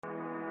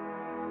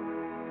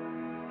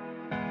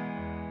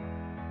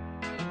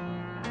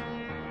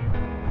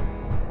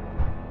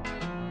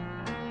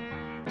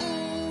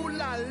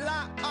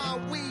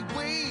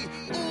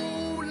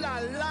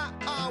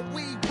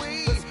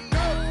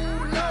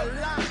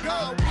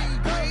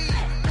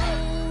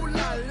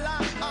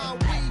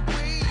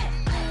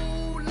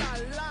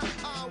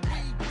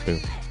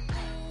2.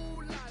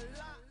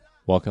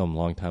 Welcome,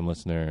 long-time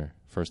listener,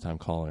 first-time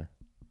caller.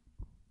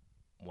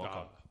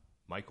 Welcome,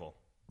 Michael.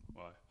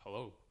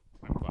 Hello.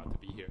 I'm glad to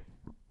be here.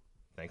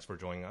 Thanks for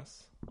joining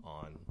us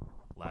on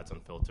Lads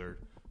Unfiltered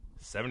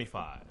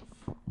 75.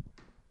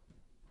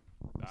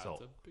 That's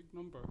So, a big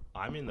number.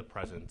 I'm in the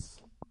presence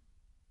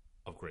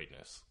of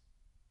greatness.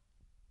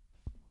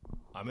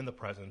 I'm in the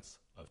presence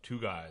of two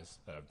guys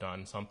that have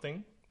done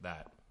something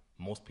that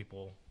most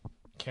people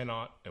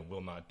cannot and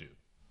will not do.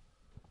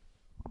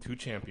 Two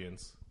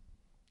champions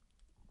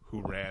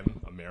who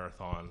ran a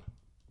marathon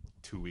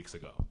 2 weeks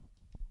ago.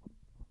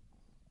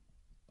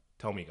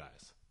 Tell me,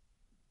 guys,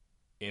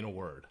 in a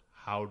word,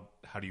 how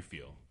do you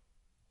feel?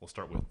 We'll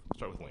start with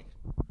Link.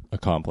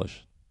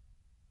 Accomplished.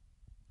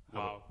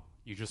 Wow.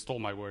 You just stole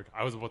my word.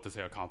 I was about to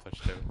say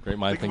accomplished too. Great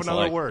mind Think thinks of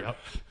another alike. word.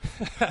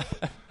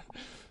 Yep.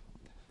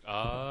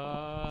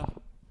 I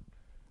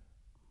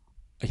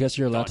guess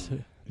you're allowed Done.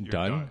 to... You're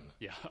Done?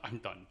 Yeah, I'm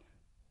done.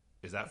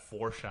 Is that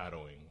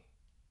foreshadowing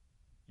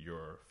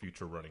your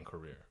future running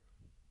career?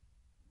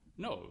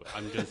 No,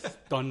 I'm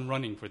just done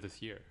running for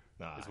this year.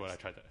 Nice. Is what I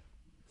tried to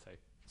say.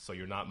 So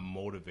you're not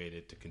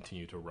motivated to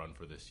continue to run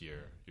for this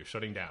year. You're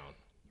shutting down.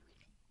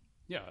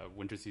 Yeah,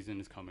 winter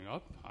season is coming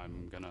up.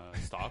 I'm gonna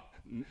stop.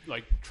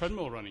 Like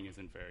treadmill running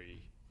isn't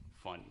very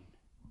fun,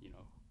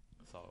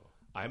 So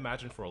I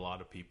imagine for a lot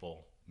of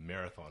people,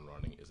 marathon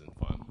running isn't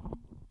fun.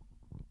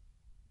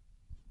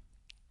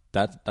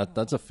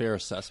 That's a fair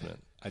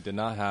assessment. I did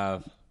not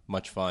have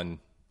much fun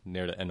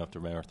near the end of the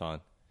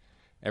marathon.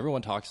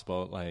 Everyone talks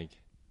about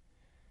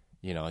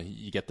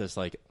you get this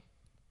like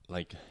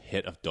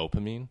hit of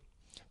dopamine.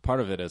 Part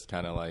of it is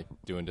kind of like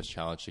doing this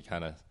challenge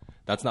to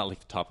that's not like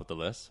the top of the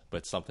list, but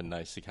it's something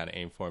nice to kind of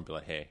aim for and be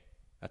like, hey,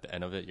 at the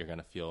end of it, you're going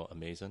to feel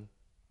amazing.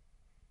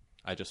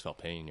 I just felt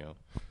pain,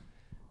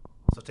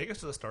 So take us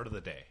to the start of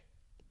the day.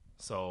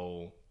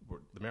 So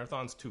the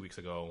marathon's 2 weeks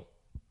ago.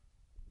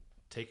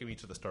 Taking me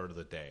to the start of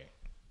the day.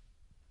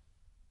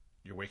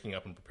 You're waking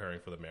up and preparing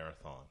for the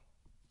marathon.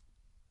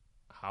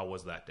 How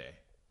was that day?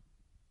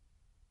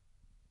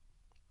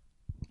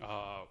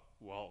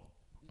 Well,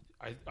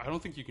 I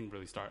don't think you can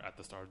really start at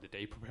the start of the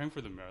day. Preparing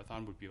for the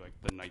marathon would be like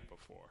the night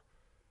before,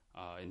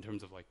 in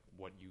terms of like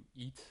what you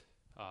eat,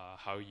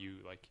 how you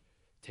like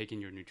take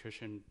in your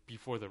nutrition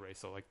before the race.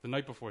 So like the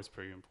night before is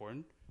pretty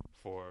important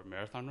for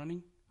marathon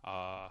running.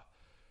 I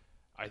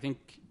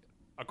think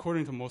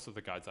according to most of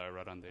the guides that I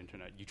read on the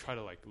internet, you try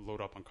to like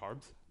load up on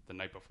carbs the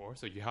night before,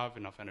 so you have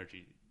enough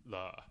energy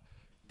the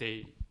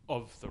day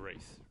of the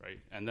race, right?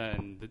 And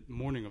then the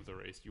morning of the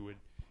race, you would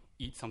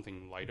eat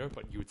something lighter,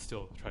 but you would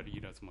still try to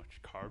eat as much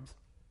carbs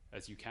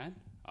as you can.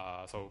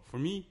 So for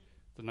me,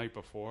 the night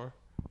before,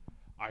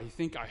 I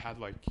think I had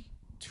like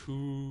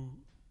 2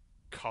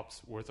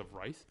 cups worth of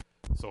rice.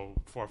 So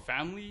for a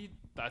family,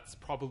 that's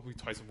probably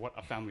twice of what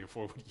a family of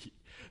 4 would eat.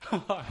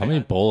 How many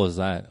bowl is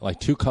that?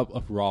 Like 2 cups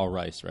of raw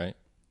rice, right?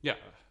 Yeah.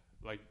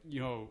 Like,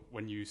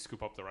 when you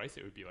scoop up the rice,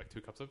 it would be like 2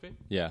 cups of it.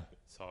 Yeah.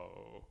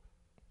 So,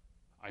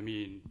 I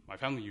mean, my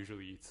family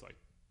usually eats like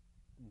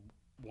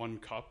 1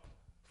 cup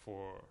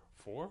for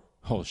 4.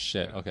 Oh,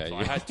 shit. Okay. So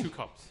I had 2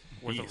 cups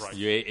worth of rice.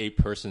 You ate 8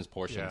 persons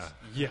portions.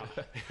 Yeah,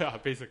 yeah,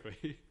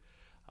 basically.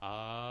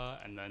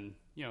 And then,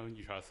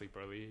 you try to sleep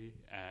early.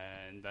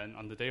 And then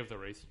on the day of the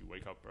race, you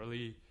wake up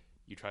early.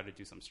 You try to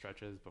do some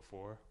stretches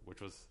before,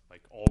 which was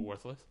like all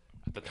worthless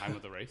at the time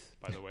of the race,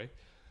 by the way,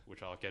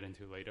 which I'll get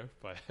into later.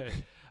 But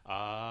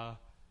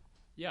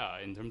yeah,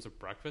 in terms of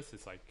breakfast,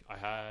 it's like I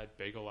had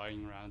bagel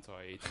lying around, so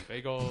I ate some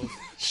bagels.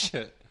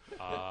 Shit.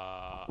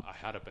 I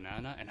had a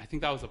banana, and I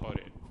think that was about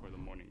it for the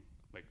morning,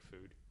 like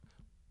food.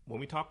 When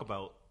we talk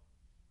about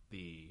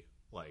the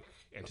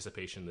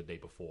anticipation the day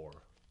before,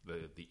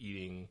 the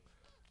eating,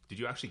 did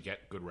you actually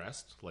get good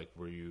rest? Like,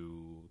 were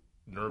you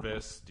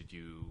nervous? Did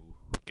you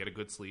get a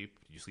good sleep?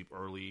 Did you sleep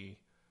early?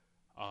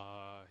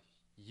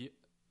 Yeah.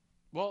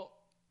 Well,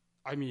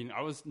 I mean,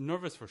 I was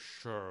nervous for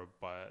sure,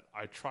 but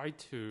I tried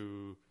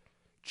to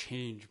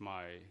change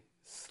my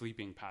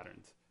sleeping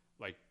patterns.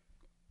 Like,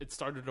 it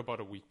started about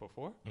a week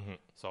before. Mm-hmm.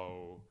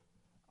 So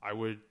I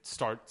would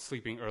start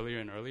sleeping earlier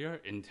and earlier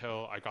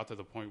until I got to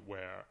the point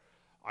where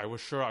I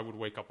was sure I would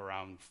wake up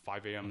around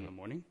 5 a.m. in the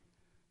morning.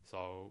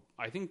 So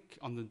I think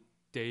on the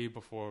day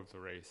before the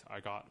race,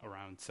 I got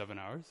around 7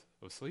 hours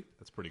of sleep.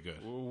 That's pretty good.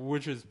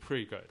 Which is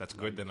pretty good. That's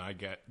good than I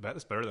get. That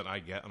is better than I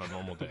get on a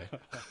normal day.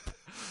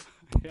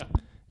 Yeah.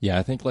 Yeah,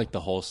 I think like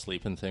the whole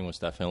sleeping thing was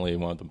definitely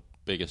one of the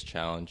biggest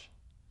challenge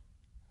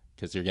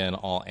because you're getting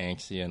all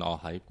angsty and all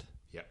hyped.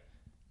 Yeah.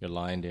 You're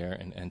lying there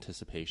in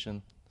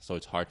anticipation, so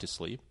it's hard to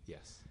sleep.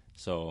 Yes.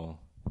 So,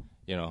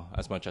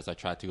 as much as I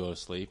tried to go to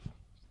sleep,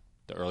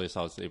 the earliest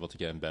I was able to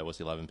get in bed was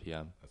 11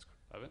 p.m.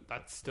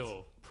 That's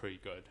still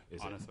pretty good,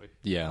 honestly.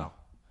 Yeah. Wow.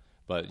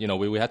 But,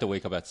 we had to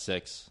wake up at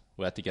 6.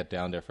 We had to get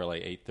down there for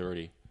like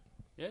 8:30.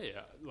 Yeah.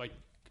 Like,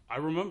 I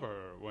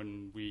remember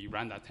when we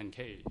ran that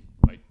 10K,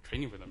 like,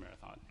 training for the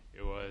marathon.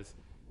 It was,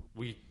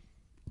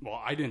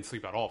 I didn't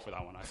sleep at all for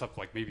that one. I slept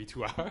like maybe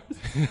 2 hours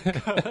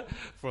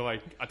for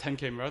like a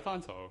 10K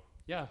marathon. So,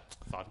 yeah,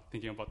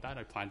 thinking about that,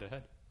 I planned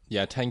ahead.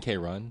 Yeah, 10K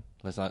run.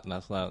 Let's not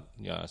as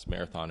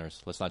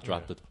marathoners. Let's not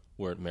drop the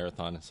word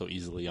marathon so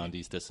easily on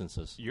these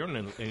distances. You're in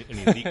an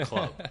elite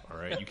club, all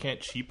right? You can't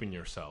cheapen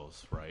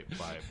yourselves, right,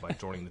 by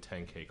joining the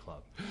 10K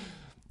club.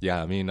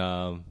 Yeah, I mean,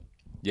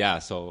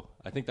 so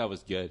I think that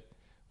was good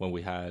when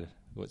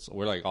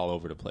we're like all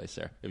over the place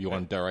there. If you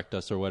want to direct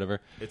us or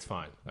whatever. It's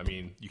fine. I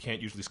mean, you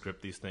can't usually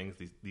script these things.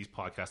 These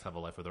podcasts have a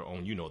life of their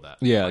own. You know that.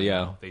 Yeah, right?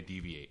 yeah. They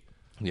deviate.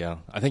 Yeah,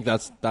 I think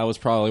that was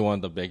probably one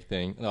of the big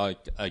things.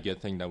 Like a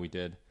good thing that we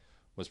did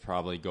was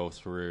probably go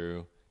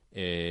through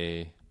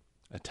a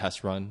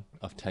test run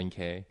of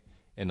 10K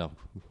in a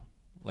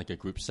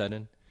group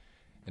setting,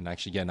 and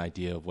actually get an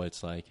idea of what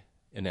it's like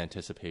in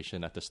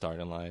anticipation at the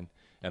starting line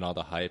and all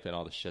the hype and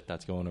all the shit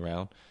that's going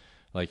around.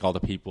 Like all the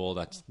people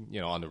that's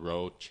on the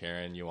road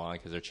cheering you on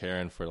because they're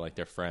cheering for like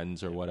their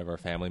friends or whatever,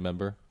 family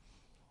member.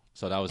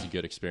 So that was a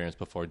good experience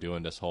before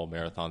doing this whole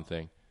marathon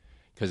thing.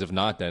 Because if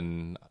not,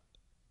 then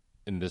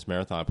in this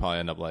marathon, I probably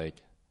end up like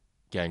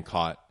getting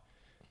caught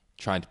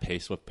trying to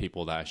pace with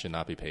people that I should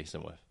not be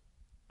pacing with.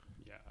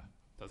 Yeah,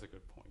 that's a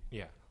good point.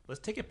 Yeah. Let's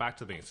take it back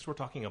to things. Since we're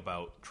talking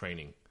about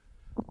training,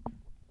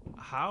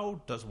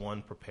 how does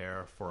one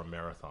prepare for a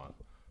marathon?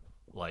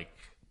 Like,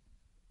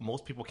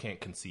 most people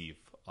can't conceive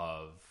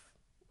of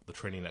the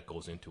training that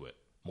goes into it.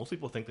 Most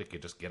people think they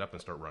could just get up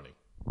and start running.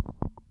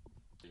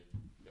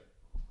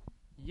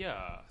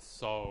 Yeah,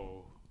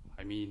 so,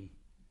 I mean,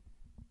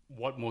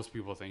 what most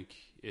people think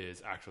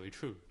is actually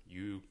true.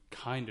 You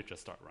kind of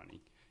just start running.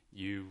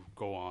 You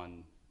go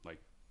on,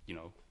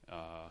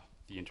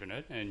 the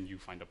internet and you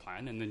find a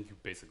plan and then you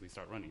basically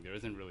start running. There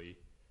isn't really,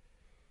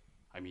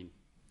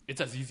 it's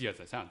as easy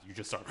as it sounds. You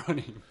just start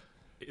running.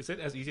 Is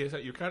it as easy as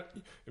that? You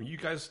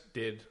guys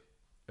did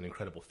an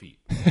incredible feat,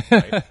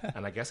 right?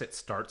 And I guess it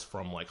starts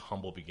from like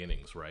humble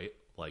beginnings, right?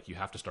 Like you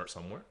have to start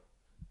somewhere.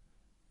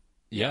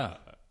 Yeah.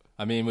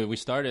 I mean, we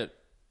started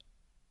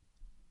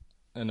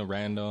in a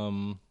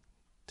random,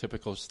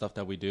 typical stuff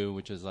that we do,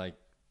 which is like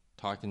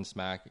talking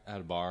smack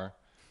at a bar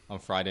on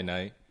Friday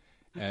night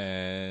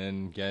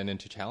and getting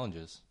into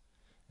challenges.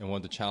 And one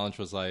of the challenge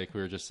was like,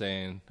 we were just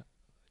saying,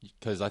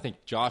 because I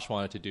think Josh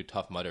wanted to do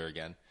Tough Mudder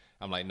again.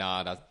 I'm like,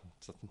 nah, that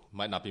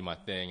might not be my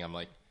thing. I'm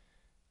like,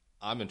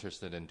 I'm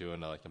interested in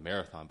doing a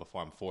marathon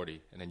before I'm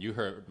 40. And then you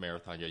heard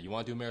marathon. Yeah, you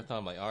want to do a marathon?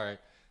 I'm like, all right,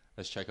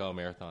 let's check out a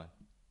marathon.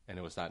 And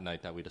it was that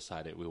night that we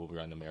decided we will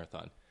run a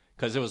marathon.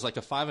 Because it was like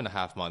a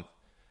 5.5 month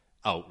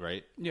out,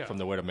 right? Yeah. From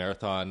the word of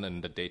marathon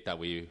and the date that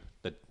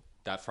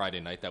that Friday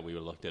night that we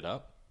looked it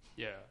up.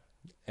 Yeah.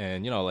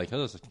 And, I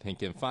was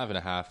thinking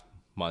 5.5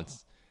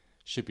 months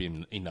should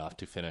be enough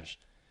to finish.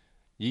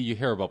 You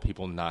hear about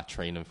people not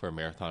training for a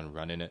marathon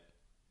running it,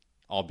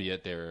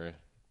 albeit they're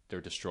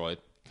destroyed.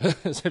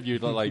 So if you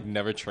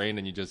never train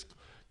and you just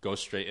go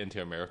straight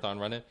into a marathon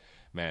running,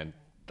 man,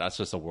 that's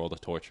just a world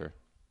of torture.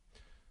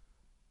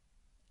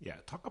 Yeah,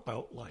 talk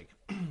about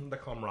the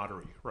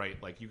camaraderie,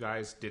 right? Like you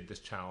guys did this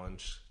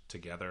challenge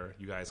together.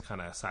 You guys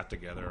kind of sat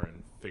together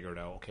and figured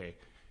out, okay,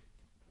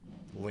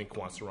 Link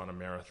wants to run a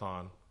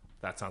marathon.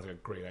 That sounds like a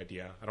great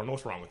idea. I don't know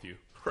what's wrong with you,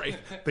 right?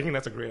 Thinking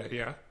that's a great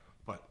idea.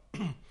 But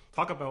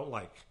talk about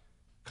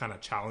kind of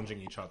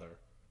challenging each other,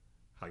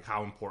 like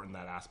how important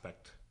that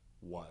aspect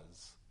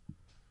was.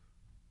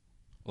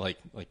 Like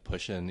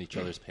pushing each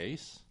other's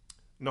pace?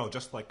 No,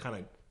 just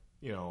kind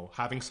of,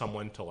 having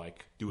someone to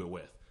do it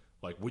with.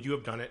 Like, would you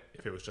have done it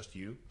if it was just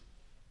you?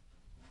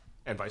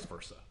 And vice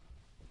versa.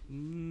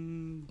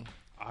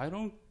 I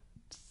don't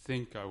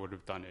think I would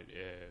have done it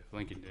if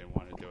Lincoln didn't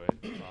want to do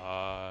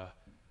it.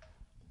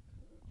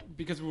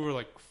 Because we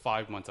were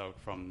 5 months out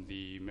from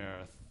the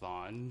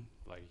marathon.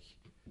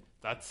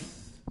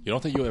 That's... You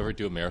don't think you'll ever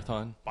do a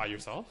marathon? By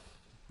yourself?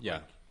 Yeah.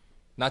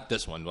 Not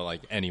this one,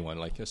 but anyone.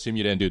 Assume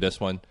you didn't do this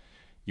one,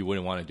 you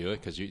wouldn't want to do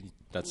it because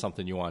that's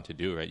something you want to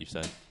do, right? You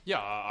said. Yeah,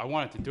 I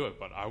wanted to do it,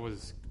 but I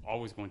was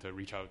always going to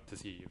reach out to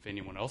see if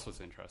anyone else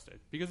was interested.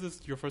 Because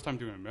it's your first time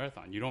doing a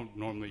marathon. You don't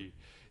normally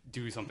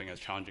do something as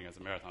challenging as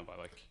a marathon by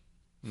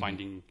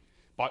finding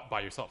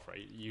by yourself,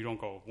 right? You don't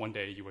go one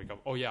day, you wake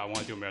up, oh yeah, I want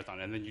to do a marathon,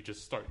 and then you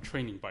just start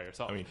training by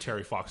yourself. I mean,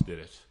 Terry Fox did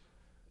it.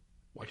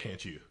 Why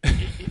can't you?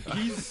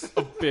 He's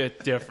a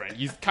bit different.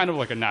 He's kind of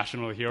like a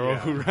national hero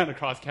who ran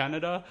across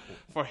Canada.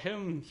 For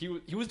him,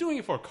 he was doing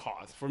it for a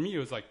cause. For me, it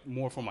was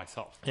more for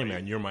myself. Hey,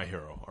 man, you're my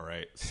hero, all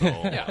right? So,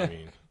 I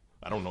mean,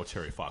 I don't know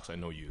Terry Fox. I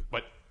know you.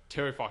 But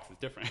Terry Fox is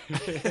different.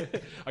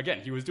 Again,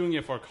 he was doing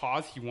it for a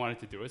cause. He wanted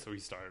to do it, so he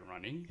started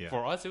running. Yeah.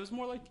 For us, it was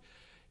more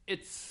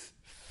it's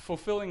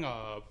fulfilling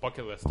a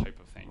bucket list type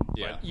of thing.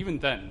 Yeah. But even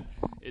then,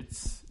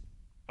 it's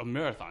a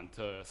marathon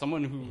to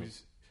someone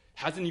who's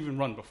hasn't even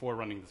run before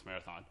running this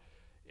marathon.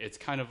 It's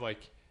kind of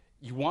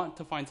you want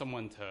to find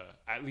someone to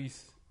at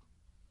least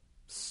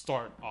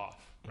start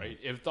off, right?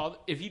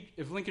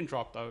 If Lincoln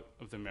dropped out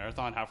of the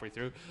marathon halfway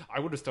through, I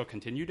would have still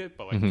continued it,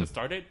 but to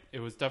start it, it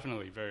was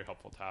definitely very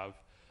helpful to have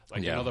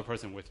another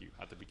person with you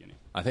at the beginning.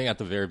 I think at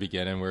the very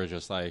beginning we were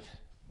just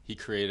he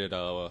created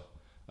a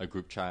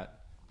group chat.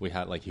 We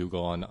had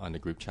Hugo on the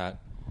group chat,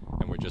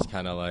 and we're just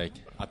kind of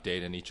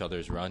updating each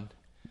other's run.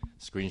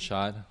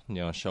 Screenshot,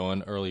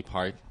 showing early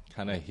part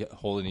kind of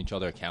holding each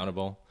other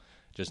accountable.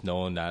 Just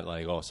knowing that,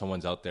 like, oh,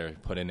 someone's out there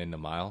putting in the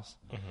miles,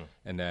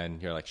 and then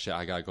you're like, shit,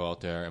 I gotta go out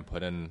there and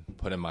put in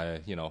my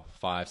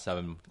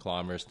 5-7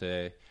 kilometers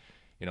today,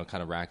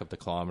 kind of rack up the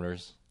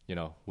kilometers,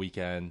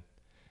 weekend.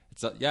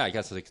 It's I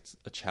guess it's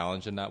a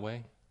challenge in that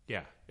way.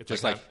 Yeah, it's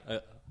Just like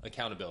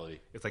accountability.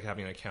 It's like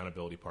having an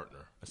accountability partner,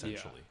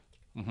 essentially.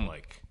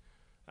 Like,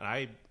 and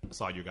I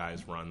saw you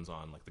guys runs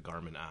on like the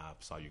Garmin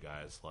app. Saw you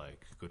guys,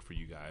 like, good for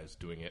you guys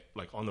doing it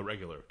like on the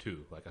regular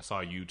too. Like I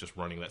saw you just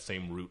running that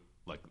same route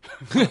like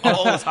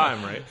all the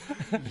time, right?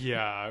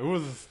 Yeah, it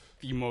was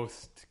the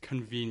most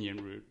convenient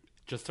route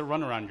just to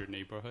run around your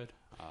neighborhood.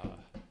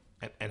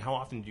 And how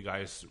often do you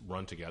guys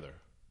run together?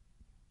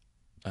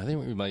 I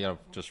think we might have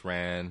just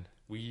ran.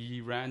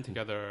 We ran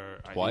together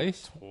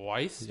Twice? I think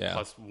twice, Yeah.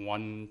 plus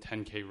one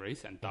 10K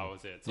race, and that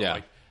was it. So Yeah.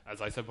 like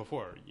as I said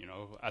before,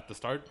 at the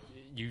start,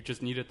 you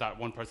just needed that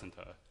one person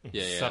to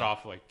Yeah, set yeah.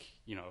 off like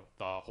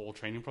the whole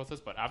training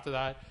process. But after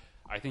that,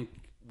 I think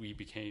we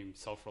became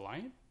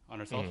self-reliant on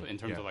ourselves in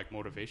terms of like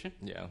motivation.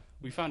 Yeah.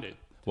 We found it.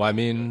 Well, I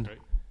mean, Right?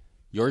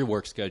 your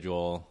work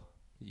schedule,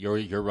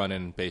 you're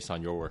running based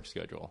on your work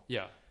schedule,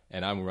 Yeah,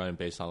 and I'm running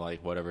based on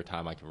like whatever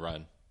time I can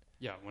run.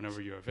 yeah.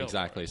 Whenever you're available.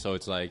 Exactly. So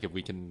it's like if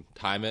we can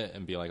time it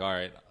and be like, all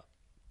right,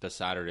 this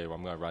Saturday I'm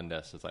going to run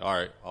this. It's like, all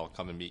right, I'll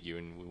come and meet you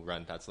and we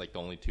run. That's like the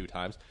only 2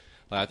 times.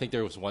 Like I think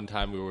there was one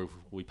time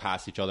we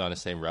passed each other on the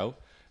same route,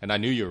 and I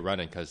knew you were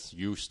running because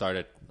you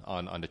started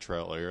on the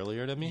trail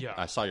earlier than me. Yeah,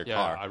 I saw your yeah,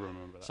 car. I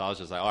remember that. So I was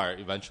just like, all right,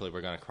 eventually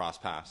we're going to cross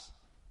paths.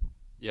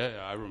 Yeah,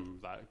 I remember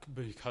that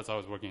because I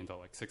was working until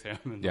like 6 a.m.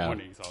 in the Yeah.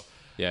 morning. So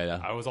Yeah.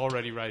 I was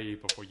already ready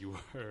before you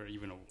were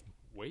even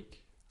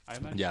awake, I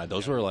imagine. Yeah,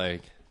 those were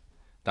like,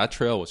 that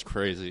trail was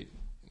crazy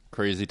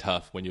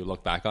tough when you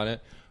look back on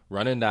it.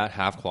 Running that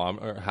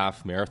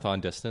half marathon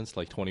distance,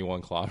 like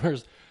 21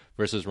 kilometers,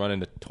 versus running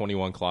the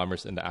 21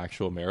 kilometers in the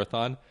actual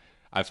marathon,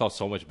 I felt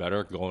so much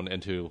better going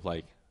into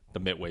like the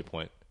midway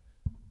point.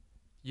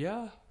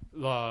 Yeah,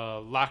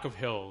 the lack of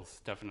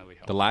hills definitely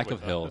helped. The lack with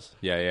of that. hills,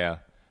 yeah.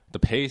 The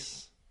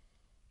pace,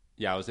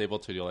 I was able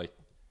to like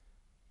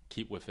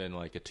keep within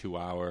like a 2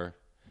 hours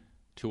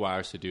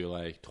to do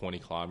like 20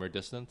 kilometer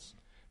distance,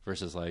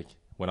 versus like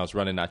when I was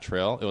running that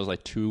trail, it was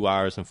like 2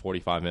 hours and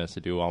 45 minutes to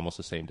do almost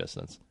the same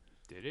distance.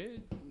 Did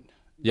it?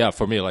 Yeah,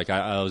 for me, like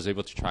I was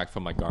able to track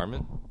from my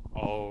Garmin,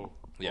 Oh,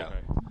 Yeah. Okay.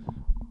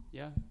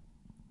 Yeah.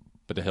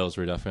 but the hills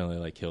were definitely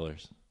like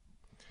killers.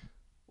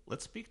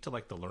 Let's speak to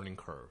like the learning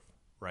curve,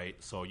 right?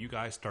 So you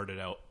guys started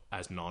out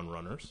as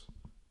non-runners,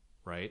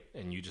 right?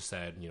 And you just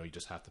said, you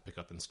just have to pick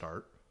up and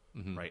start,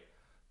 right?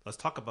 Let's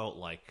talk about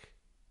like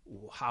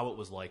how it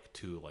was like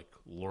to like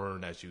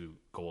learn as you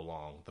go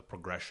along, the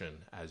progression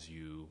as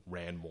you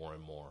ran more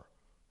and more,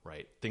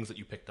 right? Things that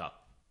you picked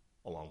up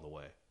along the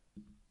way.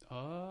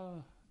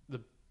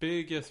 The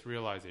biggest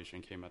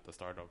realization came at the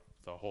start of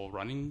the whole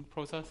running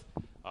process.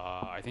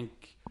 I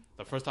think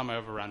the first time I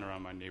ever ran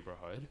around my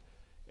neighborhood,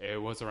 it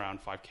was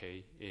around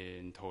 5K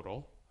in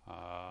total.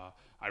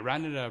 I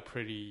ran at a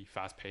pretty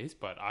fast pace,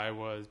 but I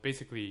was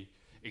basically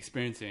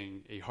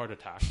experiencing a heart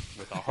attack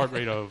with a heart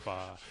rate of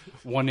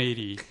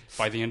 180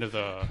 by the end of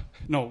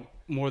no,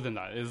 more than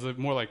that. It was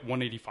more like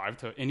 185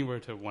 to anywhere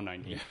to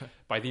 190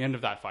 by the end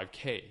of that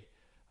 5K.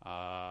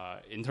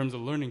 In terms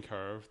of learning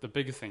curve, the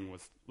biggest thing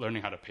was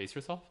learning how to pace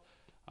yourself.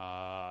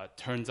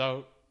 Turns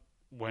out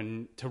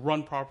to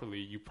run properly,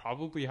 you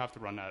probably have to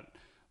run at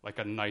like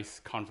a nice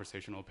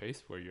conversational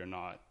pace where you're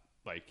not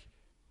like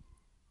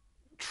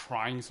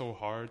trying so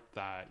hard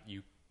that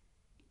you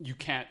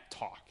can't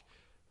talk.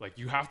 Like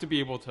you have to be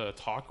able to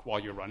talk while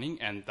you're running,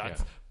 and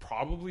that's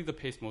probably the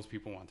pace most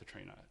people want to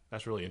train at.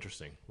 That's really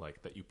interesting,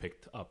 like that you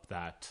picked up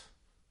that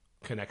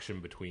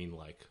connection between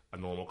like a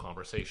normal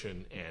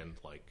conversation and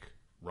like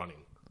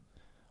running.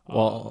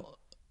 Well,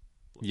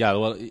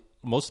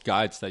 most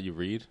guides that you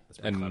read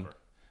clever.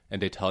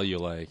 and they tell you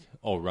like,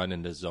 oh, run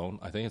in this zone.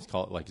 I think it's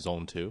called like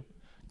zone 2.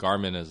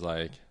 Garmin is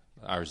like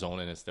our zone,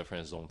 and it's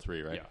different in zone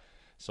 3, right? Yeah.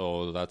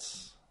 So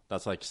that's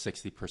like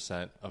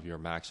 60% of your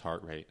max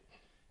heart rate,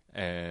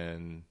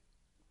 and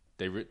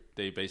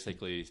they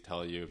basically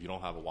tell you if you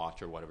don't have a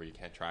watch or whatever, you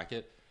can't track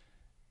it.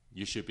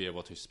 You should be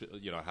able to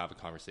have a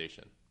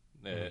conversation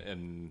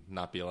and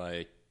not be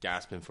like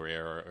gasping for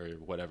air or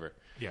whatever.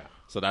 Yeah.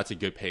 So that's a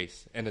good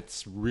pace, and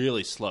it's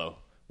really slow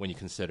when you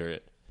consider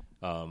it.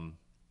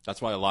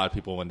 That's why a lot of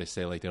people, when they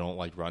say like they don't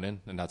like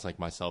running, and that's like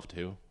myself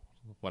too.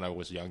 When I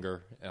was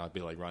younger, and I'd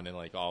be like running,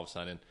 like all of a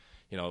sudden,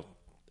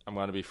 I'm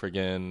gonna be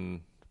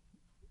friggin'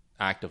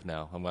 active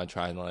now. I'm gonna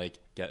try and like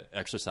get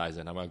exercise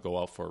in. I'm gonna go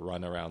out for a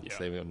run around,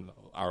 say in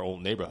our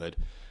old neighborhood.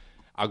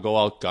 I'll go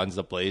out guns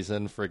a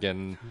blazing,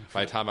 friggin'.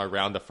 By the time I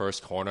round the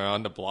first corner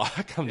on the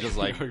block, I'm just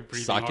like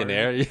sucking hard.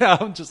 air. Yeah,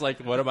 I'm just like,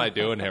 what am I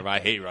doing here? I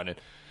hate running.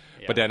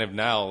 Yeah. But then if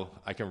now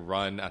I can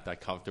run at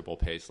that comfortable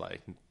pace,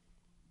 like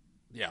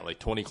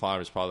 20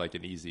 kilometers is probably like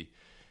an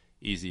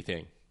easy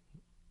thing.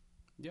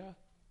 Yeah.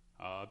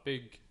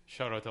 Big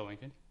shout out to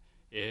Lincoln.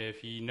 If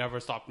he never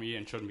stopped me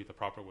and showed me the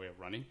proper way of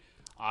running,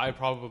 I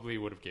probably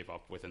would have gave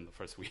up within the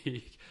first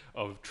week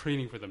of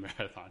training for the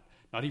marathon,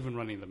 not even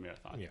running the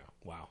marathon. Yeah.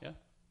 Wow. Yeah.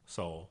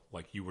 So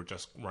like you were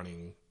just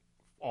running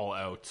all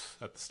out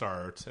at the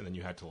start, and then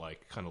you had to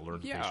like kind of learn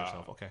to pace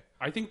yourself. Okay.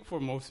 I think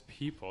for most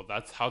people,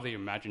 that's how they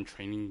imagine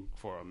training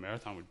for a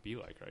marathon would be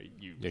like, right?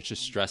 You're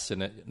just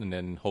stressing it and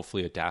then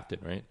hopefully adapt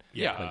it, right?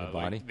 Yeah, like the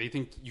body. like they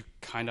think you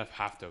kind of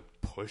have to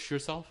push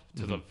yourself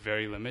to the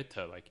very limit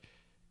to like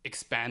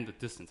expand the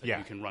distance that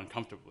you can run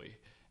comfortably.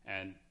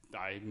 And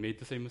I made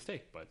the same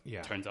mistake, but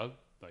it turns out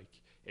like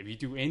if you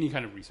do any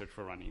kind of research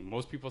for running,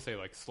 most people say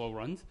like slow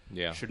runs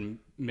should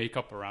make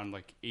up around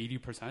like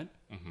 80%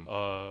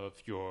 of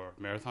your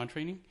marathon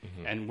training.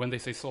 And when they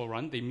say slow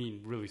run, they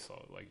mean really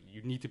slow. Like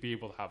you need to be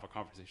able to have a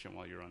conversation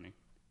while you're running.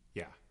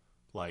 Yeah.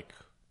 Like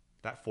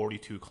that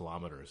 42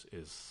 kilometers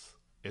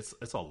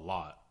it's a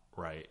lot,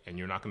 right? And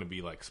you're not going to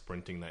be like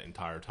sprinting that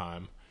entire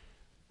time,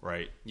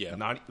 right? Yeah.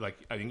 Not like,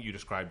 I think you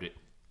described it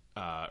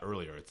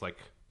earlier. It's like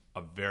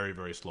a very,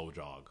 very slow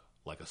jog,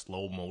 like a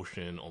slow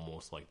motion,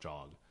 almost like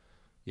jog.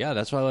 Yeah,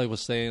 that's why I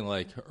was saying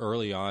like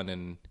early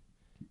on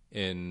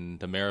in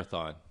the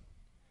marathon,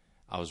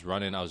 I was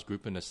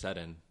grouping the set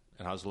in,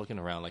 and I was looking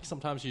around. Like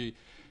sometimes you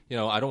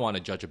know, I don't want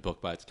to judge a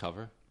book by its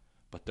cover,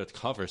 but the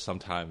cover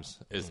sometimes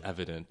is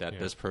evident that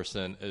this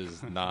person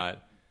is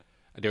not.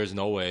 There's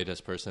no way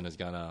this person is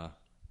gonna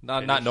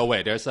not no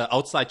way. There's an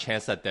outside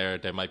chance that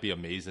there might be an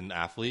amazing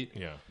athlete.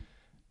 Yeah,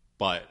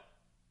 but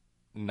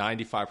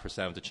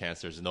 95% of the chance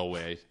there's no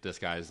way this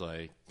guy's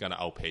like gonna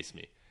outpace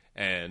me.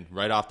 And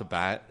right off the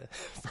bat,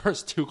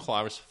 first 2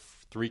 kilometers,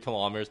 3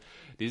 kilometers,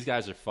 these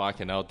guys are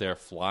fucking out there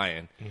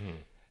flying.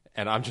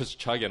 And I'm just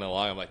chugging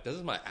along. I'm like, this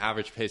is my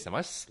average pace. Am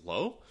I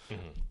slow?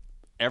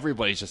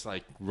 Everybody's just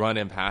like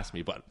running past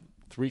me. But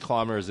 3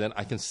 kilometers in,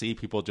 I can see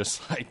people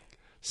just like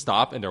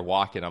stop and they're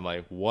walking. I'm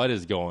like, what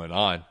is going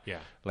on? Yeah.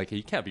 Like,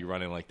 you can't be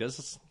running like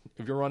this.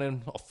 If you're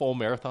running a full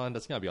marathon,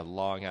 that's going to be a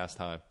long ass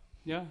time.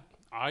 Yeah.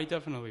 I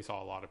definitely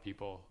saw a lot of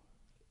people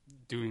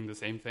doing the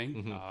same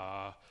thing.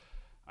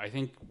 I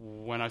think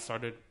when I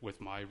started with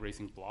my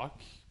racing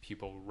block,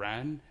 people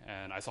ran,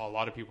 and I saw a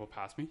lot of people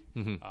pass me.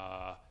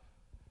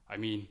 I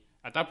mean,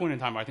 at that point in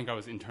time, I think I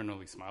was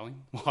internally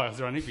smiling while I was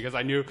running because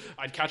I knew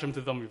I'd catch up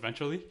to them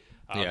eventually.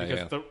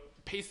 Because the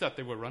pace that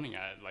they were running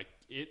at, like,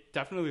 it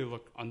definitely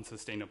looked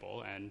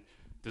unsustainable. And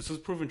this was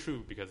proven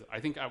true because I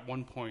think at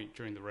one point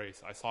during the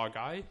race, I saw a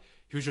guy,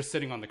 he was just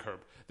sitting on the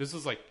curb. This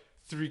was like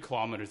 3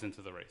 kilometers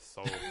into the race.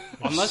 So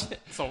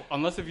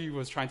unless if he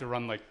was trying to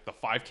run like the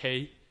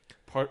 5K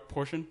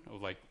portion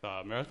of like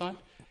the marathon,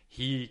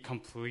 he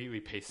completely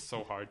paced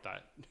so hard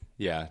that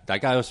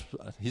that guy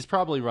he's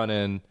probably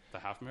running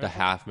the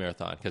half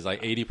marathon because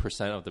like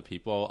 80% of the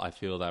people I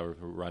feel that were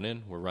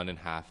running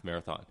half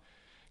marathon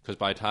because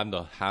by the time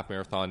the half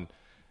marathon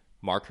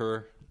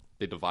marker,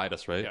 they divide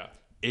us, right?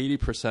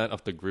 80%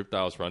 of the group that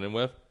I was running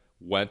with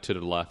went to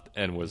the left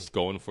and was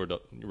going for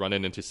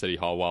running into City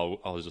Hall while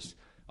I was just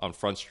on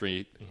Front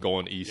Street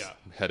going east,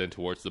 heading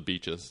towards the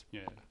beaches.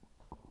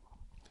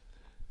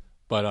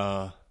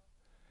 But,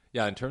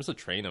 in terms of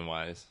training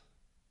wise,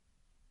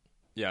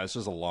 it's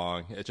just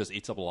it just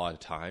eats up a lot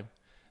of time.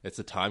 It's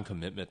a time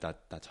commitment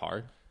that's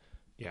hard.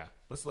 Yeah.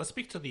 Let's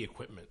speak to the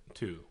equipment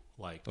too.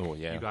 Like,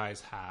 you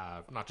guys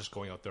have not just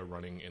going out there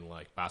running in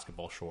like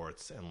basketball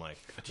shorts and like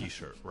a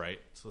t-shirt, right?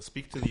 So let's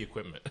speak to the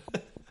equipment.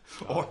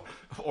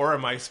 or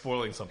am I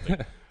spoiling something?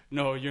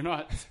 No, you're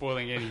not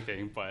spoiling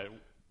anything, but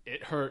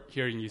it hurt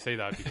hearing you say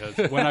that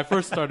because when I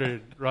first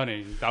started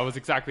running, that was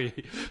exactly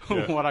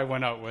what I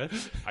went out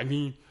with. I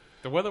mean,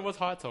 the weather was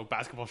hot, so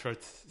basketball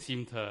shorts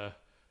seemed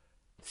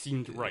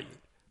right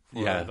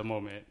for the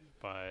moment.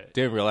 But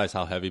didn't realize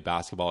how heavy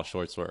basketball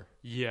shorts were.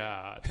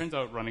 Yeah, it turns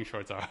out running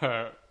shorts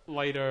are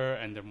lighter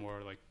and they're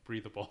more like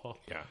breathable.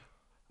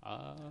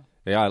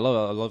 I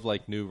love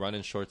like new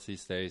running shorts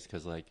these days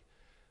because like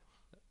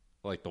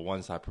the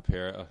ones I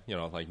prepare,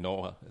 like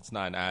no, it's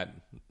not an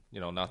ad.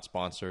 Not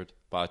sponsored,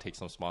 but I take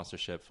some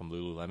sponsorship from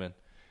Lululemon.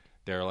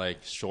 They're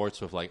like shorts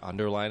with like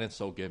underlining. It's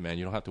so good, man.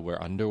 You don't have to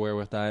wear underwear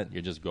with that.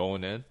 You're just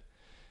going in.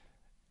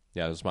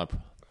 Yeah, this is my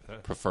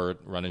preferred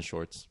running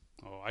shorts.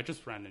 Oh, I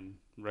just ran in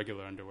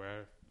regular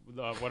underwear.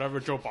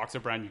 Whatever Joe Boxer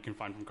brand you can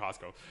find from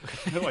Costco.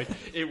 Like,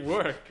 it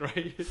worked,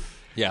 right?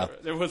 Yeah.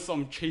 There was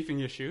some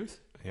chafing issues,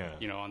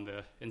 on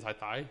the inside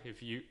thigh.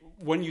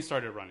 When you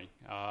started running,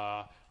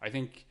 I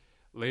think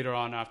later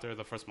on after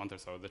the first month or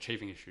so, the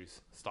chafing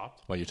issues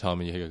stopped. What, you're telling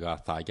me you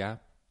got thigh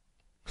gap?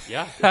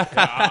 Yeah.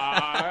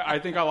 I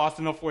think I lost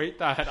enough weight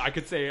that I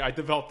could say I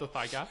developed a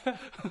thigh gap.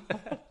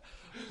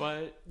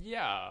 But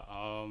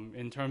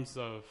in terms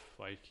of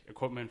like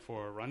equipment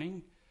for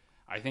running,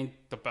 I think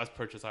the best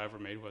purchase I ever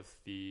made was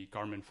the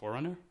Garmin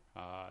Forerunner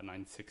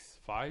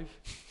 965.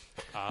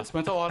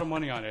 Spent a lot of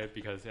money on it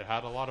because it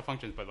had a lot of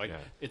functions, but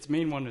its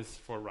main one is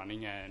for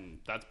running, and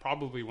that's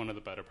probably one of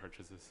the better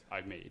purchases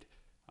I've made.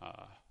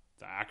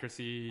 The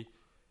accuracy,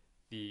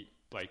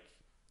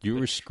 you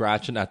were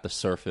scratching at the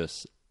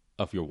surface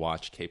of your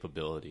watch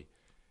capability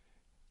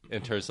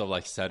in terms of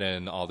like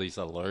setting all these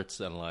alerts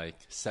and like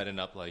setting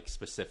up like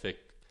specific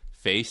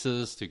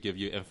faces to give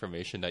you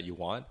information that you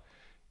want.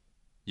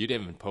 You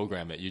didn't even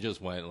program it. You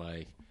just went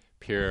like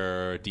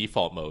pure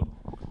default mode.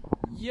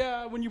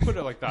 Yeah, when you put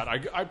it like that,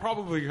 I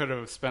probably could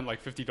have spent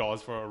like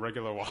 $50 for a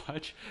regular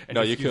watch and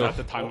No, just you use could.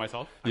 that to time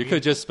myself. You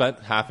could just spend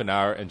half an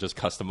hour and just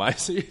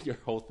customize your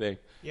whole thing.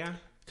 Yeah.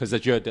 Because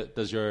did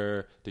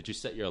you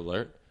set your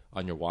alert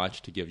on your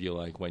watch to give you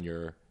like when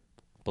you're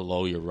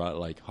below your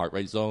like heart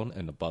rate zone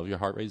and above your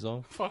heart rate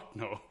zone? Fuck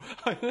no.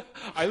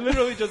 I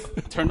literally just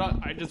turned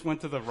on. I just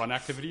went to the run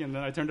activity and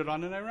then I turned it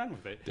on and I ran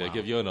with it. Did it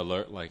give you an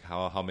alert like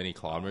how many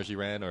kilometers you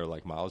ran or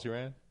like miles you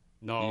ran?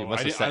 No, You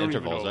must have I set don't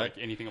intervals, even know right?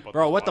 like anything about.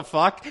 Bro, this what the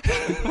watch.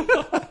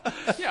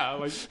 fuck? Yeah,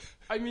 like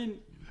I mean,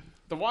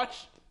 the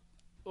watch,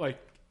 like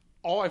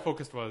all I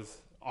focused was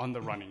on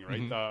the running.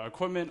 Right, the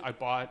equipment I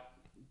bought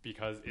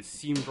because it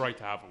seemed right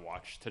to have a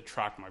watch to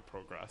track my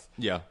progress.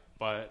 Yeah.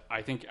 But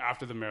I think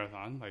after the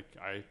marathon, like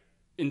I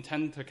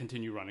intend to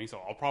continue running, so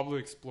I'll probably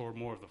explore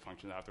more of the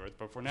functions afterwards.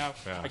 But for now,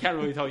 I can't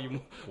really tell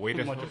you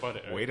much about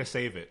it. Right? Way to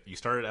save it. You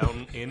started out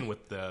in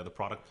with the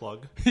product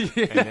plug, and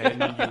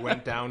then you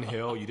went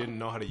downhill. You didn't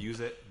know how to use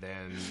it.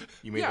 Then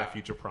you made that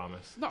future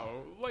promise.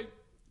 No, like,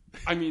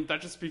 I mean,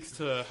 that just speaks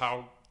to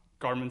how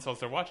Garmin sells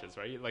their watches,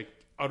 right? Like,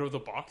 out of the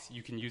box,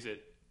 you can use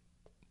it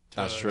to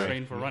That's true.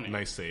 train for running.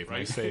 Nice save. right?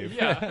 Nice save.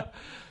 Yeah.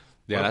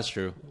 Yeah, that's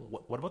true.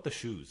 What about the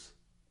shoes?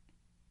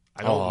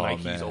 I know Oh,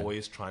 Nike's man.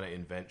 always trying to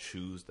invent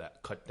shoes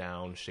that cut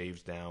down,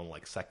 shaves down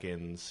like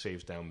seconds,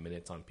 shaves down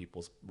minutes on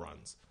people's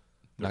runs.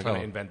 They're Not trying gonna-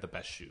 to invent the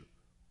best shoe.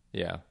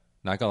 Yeah.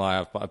 Not gonna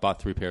lie, I bought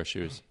 3 pair of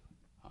shoes.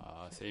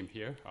 Same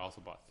here. I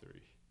also bought 3.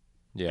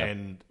 Yeah.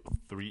 And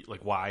 3,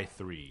 like why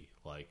 3?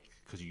 Like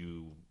because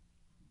you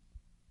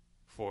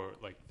For,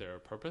 like, their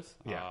purpose.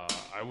 Yeah.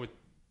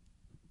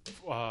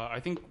 I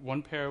think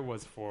one pair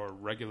was for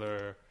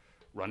regular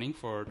running,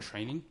 for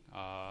training.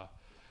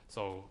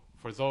 So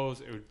for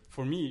those,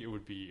 for me, it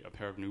would be a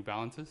pair of New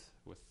Balances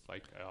with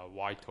like a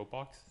wide toe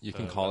box. You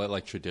can call it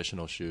like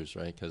traditional shoes,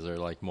 right? Because they're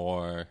like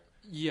more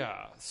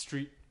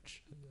street,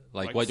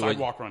 like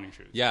sidewalk running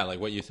shoes. Yeah, like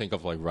what you think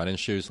of like running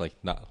shoes, like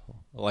not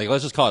like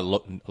let's just call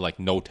it like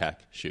no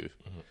tech shoe,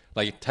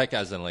 like tech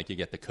as in like you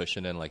get the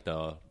cushion and like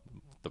the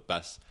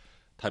best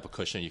type of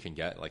cushion you can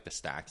get, like the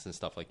stacks and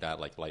stuff like that,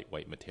 like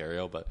lightweight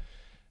material. But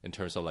in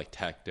terms of like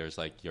tech, there's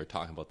like you're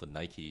talking about the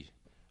Nike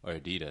or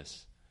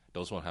Adidas.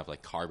 Those won't have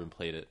like carbon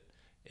plated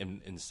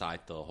inside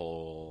the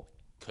whole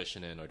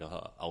cushioning or the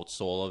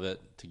outsole of it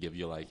to give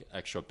you like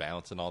extra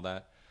bounce and all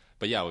that.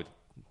 But yeah,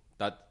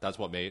 that's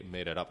what made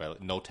it up.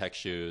 Right? No tech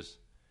shoes,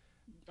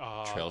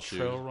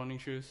 trail running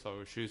shoes.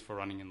 So shoes for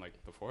running in like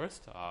the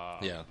forest.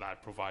 Yeah.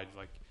 That provide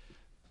like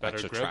better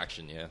extra grip,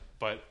 traction. Yeah,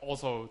 but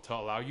also to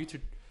allow you to,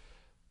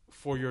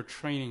 for your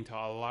training, to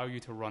allow you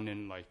to run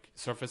in like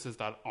surfaces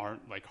that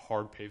aren't like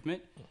hard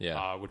pavement.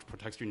 Yeah. Which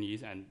protects your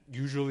knees, and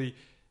usually,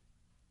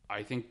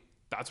 I think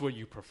that's what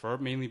you prefer,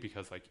 mainly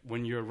because like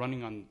when you're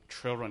running on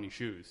trail running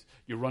shoes,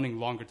 you're running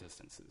longer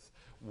distances,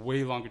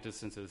 way longer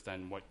distances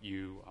than what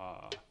you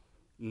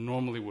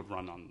normally would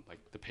run on like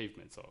the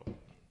pavement. So,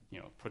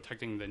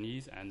 protecting the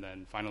knees, and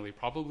then finally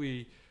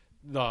probably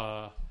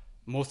the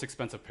most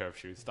expensive pair of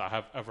shoes that I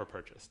have ever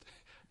purchased.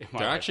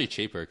 they're actually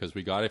cheaper because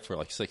we got it for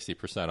like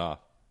 60% off.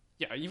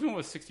 Yeah, even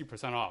with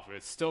 60% off,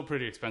 it's still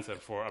pretty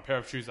expensive for a pair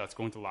of shoes that's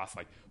going to last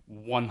like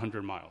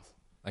 100 miles.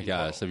 I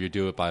guess if you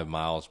do it by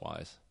miles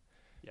wise.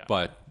 Yeah.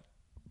 But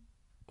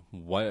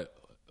what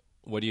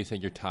do you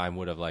think your time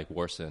would have like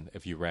worsened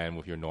if you ran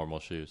with your normal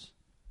shoes?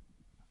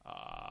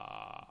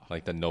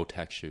 Like the no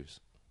tech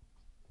shoes.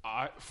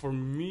 For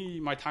me,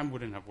 my time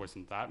wouldn't have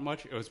worsened that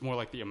much. It was more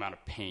like the amount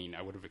of pain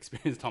I would have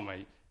experienced on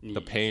my knees.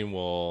 The pain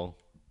will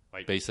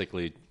like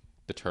basically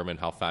determine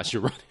how fast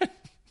you run.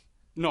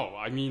 No,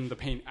 I mean the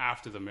pain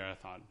after the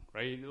marathon,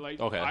 right? Like,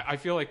 Okay. I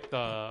feel like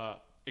the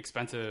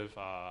expensive,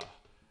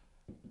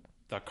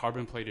 the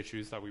carbon plated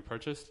shoes that we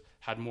purchased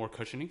had more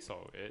cushioning,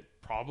 so it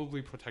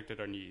probably protected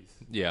our knees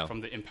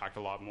from the impact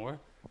a lot more.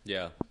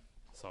 Yeah.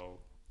 So,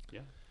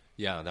 yeah.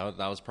 Yeah,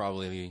 that was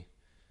probably...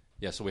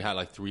 Yeah, so we had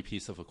like 3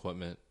 pieces of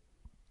equipment.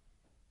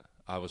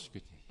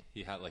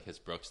 He had like his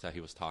Brooks that he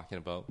was talking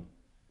about.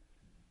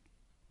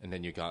 And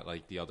then you got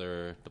like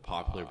the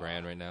popular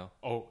brand right now.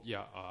 Oh,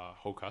 yeah,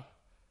 Hoka.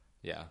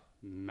 Yeah.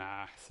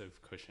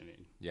 Massive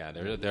cushioning. Yeah,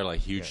 they're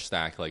like huge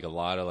stack. Like a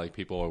lot of like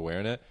people are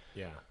wearing it.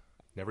 Yeah.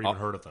 Never even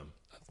heard of them.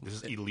 This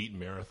is elite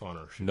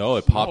marathoner shoes. No,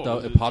 it popped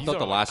out. It popped these out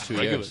the are last 2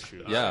 regular years.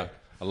 shoes. Yeah,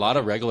 a lot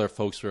of regular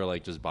folks were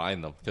like just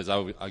buying them because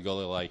I go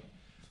to like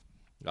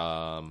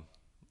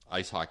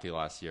ice hockey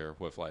last year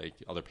with like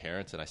other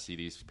parents, and I see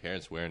these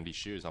parents wearing these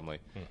shoes. I'm like,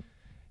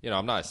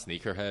 I'm not a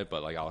sneakerhead,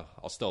 but like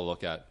I'll still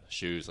look at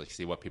shoes, like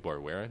see what people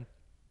are wearing.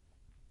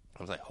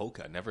 I was like,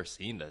 Hoka, never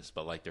seen this,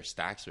 but like their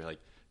stacks are like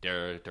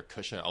their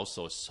cushion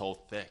also is so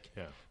thick.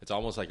 Yeah, it's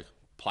almost like a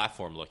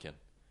platform looking.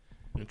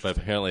 But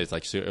apparently, it's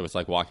like it was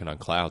like walking on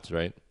clouds,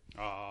 right?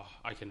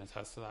 I can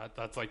attest to that.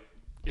 That's like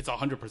it's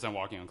 100%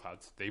 walking on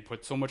clouds. They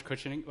put so much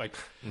cushioning. Like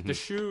the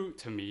shoe,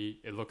 to me,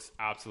 it looks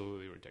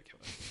absolutely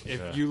ridiculous.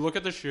 If you look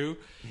at the shoe,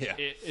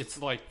 it's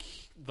like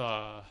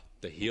the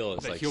heel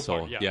is the like heel so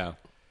part, yeah.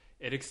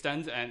 it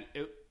extends, and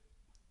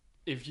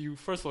if you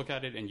first look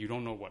at it and you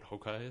don't know what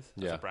Hoka is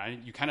as Yeah. a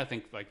brand, you kind of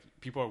think like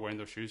people are wearing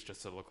those shoes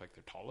just to look like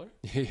they're taller.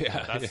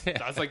 Yeah.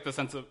 That's like the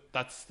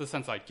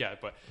sense I get.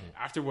 But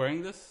after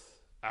wearing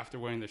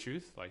the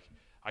shoes, like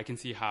I can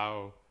see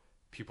how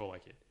people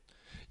like it.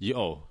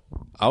 Yo,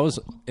 I was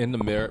in the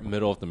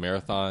middle of the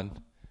marathon,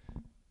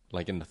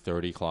 like in the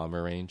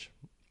 30-kilometer range.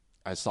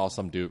 I saw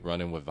some dude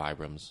running with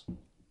Vibrams.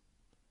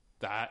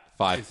 That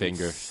 5 is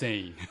finger.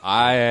 insane.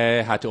 I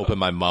had to open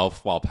my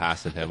mouth while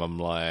passing him. I'm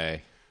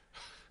like,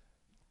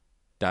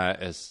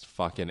 that is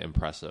fucking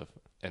impressive.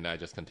 And I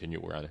just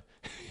continued running.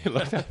 He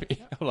looked at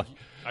me. I'm like,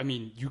 I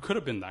mean, you could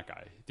have been that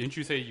guy. Didn't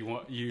you say you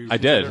I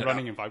did. considered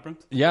running in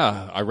Vibrams?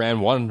 yeah, I ran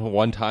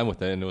one time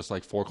with it, and it was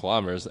like 4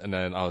 kilometers. And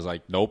then I was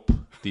like, nope,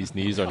 these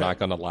knees are not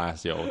going to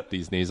last, yo.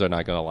 These knees are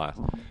not going to last.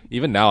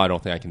 Even now, I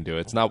don't think I can do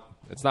it. It's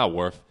not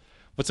worth.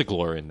 What's the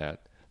glory in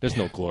that? There's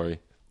no glory.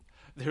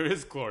 There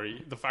is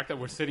glory. The fact that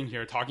we're sitting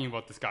here talking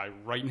about this guy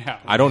right now.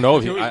 I don't know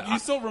if you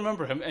still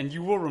remember him, and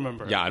you will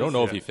remember him. Yeah, I don't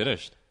know if he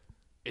finished.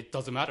 It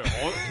doesn't matter.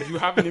 You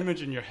have an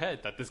image in your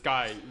head that this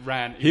guy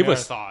ran a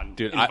marathon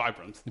in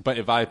Vibrams. But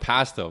if I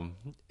passed him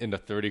in the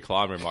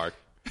 30-kilometer mark,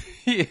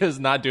 he is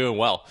not doing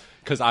well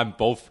because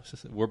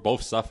we're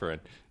both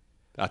suffering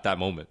at that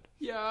moment.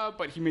 Yeah,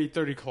 but he made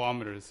 30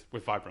 kilometers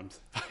with Vibrams.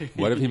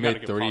 What if he You gotta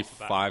made give props to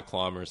that. 35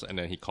 kilometers and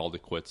then he called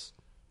it quits?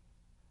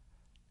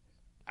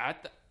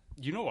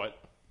 You know what?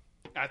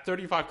 At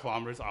 35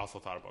 kilometers, I also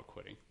thought about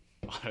quitting.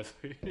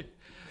 Honestly,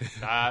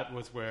 that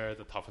was where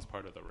the toughest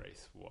part of the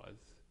race was.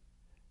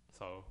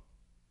 So,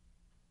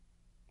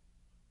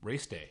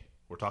 Race day.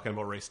 We're talking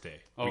about race day.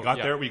 Oh, we got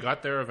yeah. there. We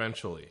got there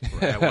eventually.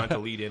 Right? I wanted to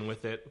lead in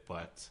with it,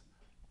 but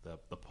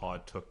the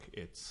pod took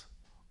its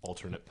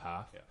alternate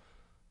path. Yeah.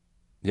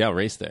 Yeah,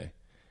 race day.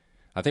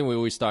 I think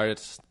we started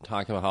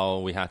talking about how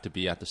we had to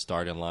be at the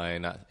starting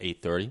line at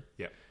 8:30.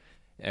 Yeah.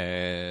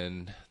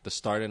 And the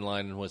starting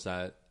line was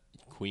at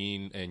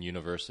Queen and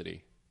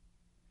University.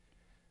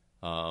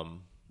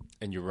 And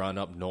you run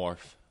up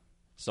north.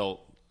 So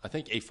I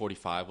think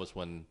 8:45 was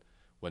when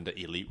the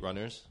elite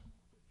runners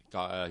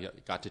got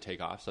to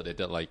take off. So they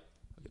did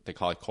they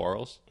call it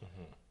corals.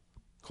 Mm-hmm.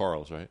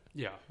 Corals, right?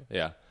 yeah.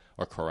 Yeah.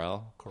 Or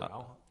corral.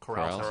 Corral.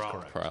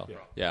 Corral.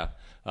 Yeah.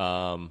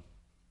 Yeah.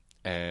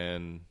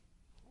 And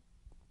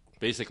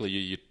basically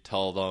you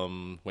tell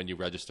them when you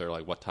register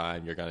like what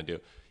time you're going to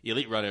do.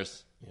 Elite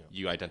runners,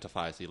 you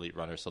identify as elite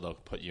runners, so they'll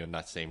put you in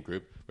that same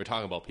group. We're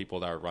talking about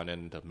people that are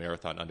running the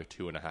marathon under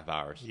 2.5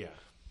 hours. Yeah.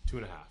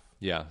 2.5.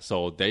 Yeah,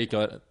 so they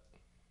got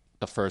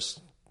the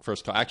first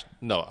call. Actually,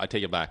 no, I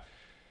take it back.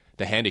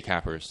 The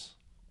handicappers,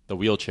 the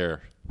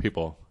wheelchair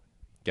people,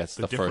 gets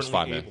the first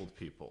 5 minutes. Abled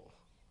people.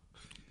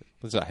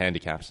 Those are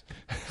handicaps.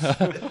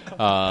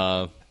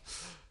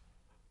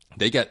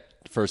 They get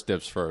first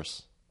dibs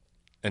first.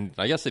 And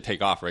I guess they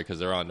take off, right, because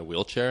they're on the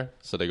wheelchair,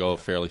 so they go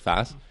fairly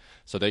fast.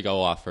 So they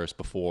go off first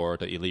before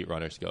the elite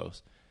runners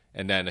goes.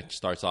 And then it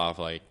starts off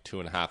like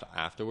 2.5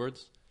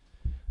 afterwards.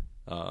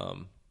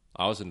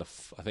 I was in the,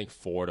 I think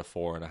 4 to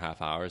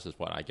 4.5 hours is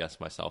what I guessed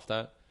myself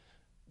that.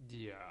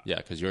 Yeah. Yeah,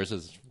 because yours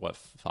is, what,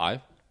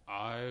 5?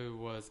 I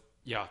was,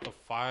 the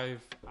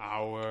 5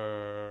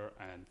 hour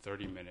and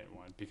 30-minute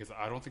one, because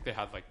I don't think they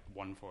had like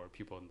one for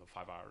people in the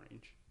 5 hour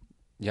range.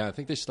 Yeah, I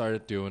think they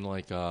started doing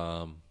like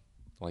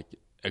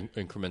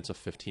increments of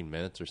 15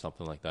 minutes or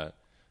something like that.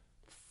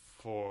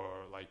 For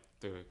like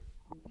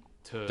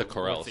the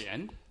corrals. The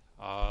end?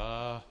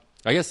 I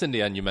guess in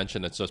the end you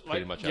mentioned it's just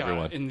pretty much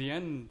everyone. In the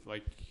end,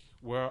 like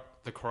where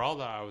the corral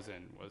that I was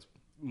in was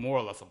more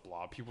or less a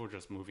blob. People were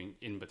just moving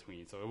in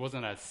between, so it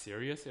wasn't as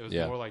serious. It was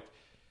more like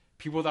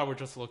people that were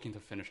just looking to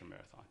finish a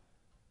marathon.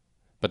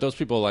 But those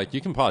people, like, you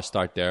can probably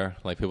start there,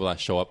 like people that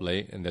show up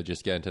late and they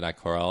just get into that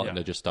corral and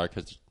they just start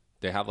because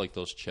they have like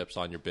those chips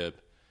on your bib,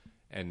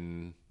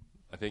 and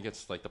I think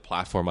it's like the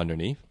platform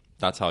underneath.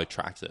 That's how it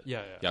tracks it.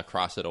 Yeah,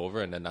 cross it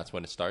over, and then that's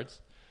when it starts.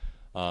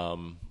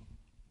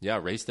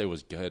 Race day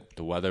was good.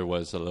 The weather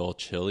was a little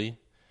chilly.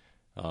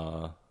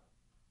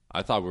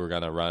 I thought we were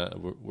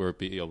gonna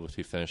be able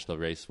to finish the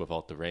race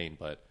without the rain,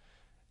 but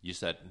you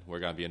said we're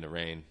gonna be in the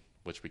rain,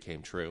 which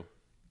became true.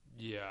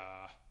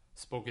 Yeah,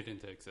 spoke it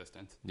into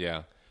existence.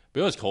 Yeah,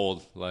 but it was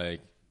cold.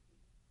 Like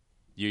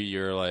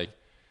you're like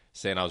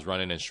saying I was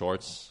running in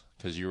shorts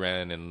because you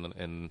ran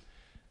in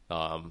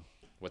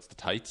what's the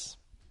tights?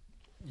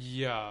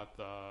 Yeah,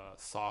 the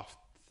soft.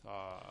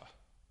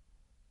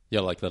 Yeah,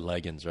 like the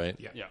leggings, right?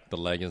 Yeah. The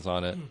leggings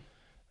on it.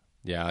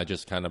 Yeah, I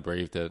just kind of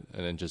braved it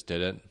and then just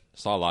did it.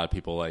 Saw a lot of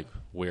people like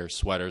wear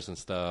sweaters and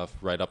stuff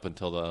right up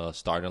until the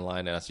starting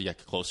line, and as you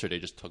get closer, they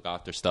just took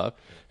off their stuff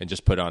and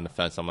just put it on the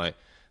fence. I'm like,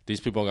 these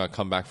people are gonna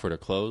come back for their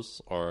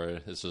clothes, or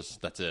it's just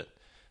that's it.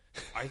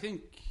 I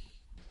think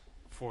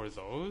for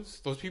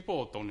those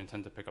people don't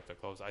intend to pick up their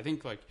clothes. I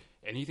think like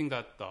anything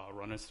that the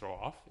runners throw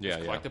off is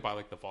collected by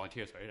like the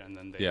volunteers, right? And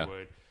then they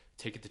would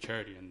take it to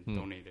charity and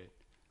donate it.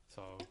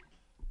 So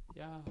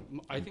yeah,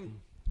 I think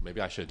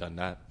maybe I should have done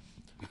that.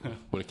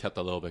 Would have kept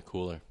a little bit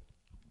cooler.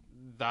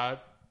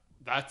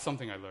 That's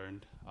something I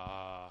learned,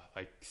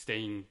 like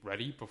staying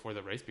ready before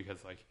the race,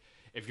 because like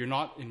if you're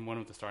not in one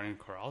of the starting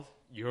corrals,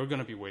 you're going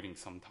to be waiting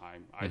some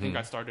time. I think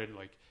I started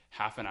like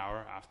half an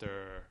hour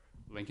after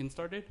Lincoln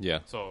started. Yeah.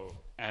 So,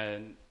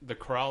 and the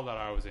corral that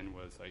I was in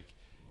was like,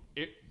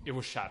 it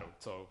was shadowed.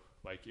 So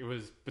like it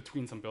was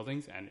between some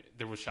buildings and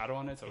there was shadow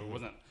on it. So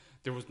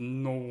there was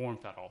no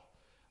warmth at all.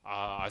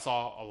 I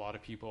saw a lot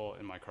of people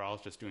in my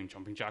corrals just doing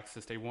jumping jacks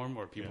to stay warm,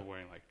 or people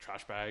wearing like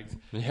trash bags,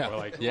 or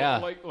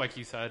like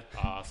you said,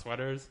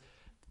 sweaters,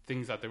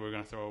 things that they were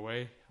going to throw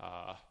away.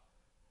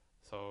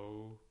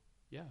 So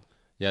yeah.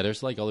 Yeah,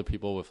 there's like other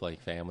people with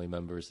like family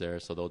members there,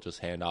 so they'll just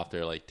hand off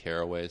their like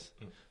tearaways.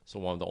 So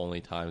one of the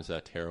only times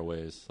that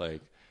tearaway is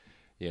like,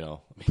 you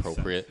know,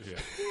 appropriate.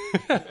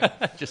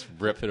 Just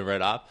rip it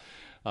right off.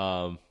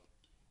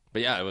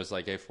 But yeah, it was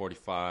like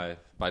 8:45.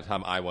 By the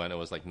time I went, it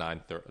was like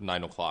 9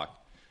 o'clock.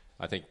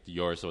 I think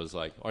yours was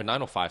like, or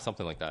 9:05,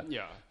 something like that.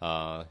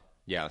 Yeah.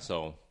 Yeah.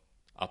 So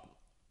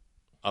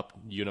up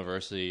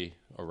University,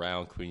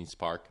 around Queens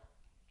Park,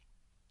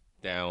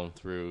 down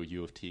through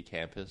U of T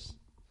campus.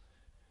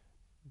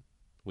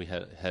 We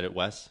headed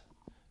west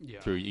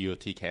through U of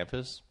T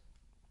campus,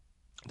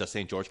 the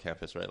St. George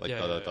campus, right? Like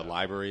the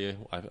library.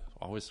 I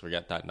always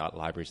forget that not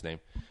library's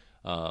name.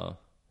 The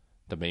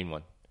main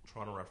one.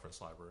 Toronto Reference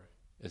Library.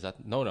 Is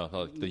that no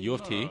the U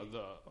of T?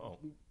 The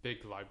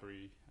big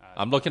library.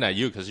 I'm looking at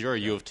you because you're a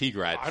U of T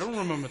grad. I don't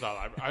remember that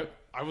library.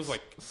 I was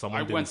like,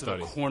 Someone I went didn't to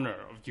study. the corner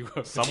of U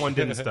of T. Someone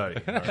didn't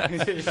study.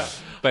 Right. Yeah.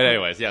 But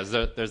anyways, yeah,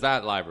 there's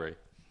that library,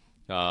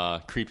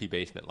 creepy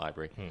basement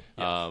library.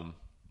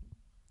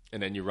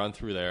 And then you run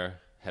through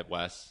there, head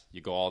west. You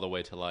go all the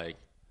way to like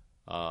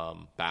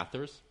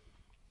Bathurst.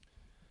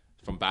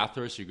 From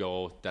Bathurst,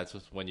 that's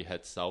when you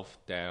head south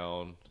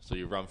down. So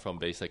you run from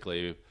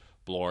basically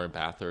Bloor and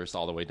Bathurst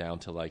all the way down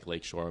to like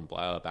Lakeshore and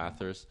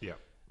Bathurst. Yeah.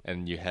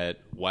 And you head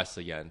west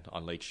again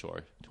on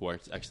Lakeshore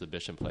towards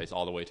Exhibition Place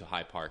all the way to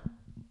High Park.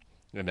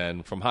 And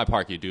then from High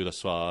Park, you do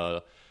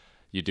the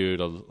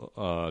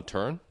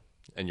turn,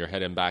 and you're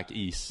heading back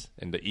east.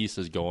 And the east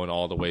is going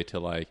all the way to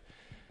like,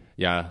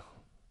 yeah,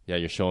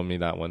 you're showing me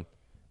that one.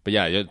 But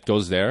yeah, it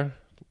goes there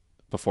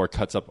before it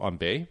cuts up on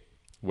Bay,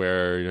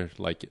 where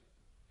like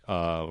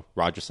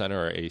Rogers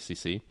Center or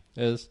ACC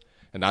is.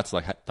 And that's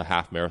like the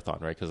half marathon,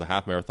 right? Because the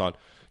half marathon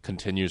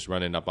continues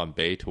running up on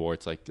Bay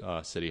towards like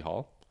City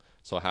Hall.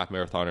 So a half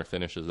marathoner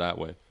finishes that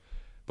way.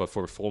 But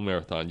for a full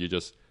marathon, you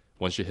just,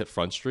 once you hit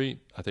Front Street,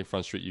 I think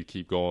Front Street, you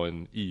keep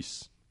going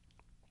east.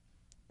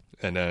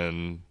 And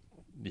then,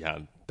 yeah,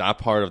 that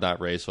part of that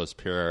race was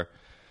pure.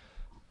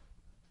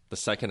 The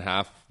second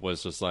half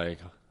was just like,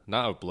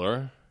 not a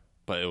blur,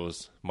 but it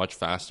was much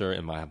faster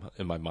in my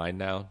mind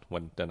now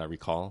than I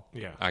recall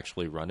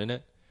actually running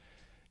it.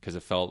 Because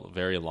it felt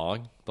very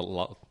long.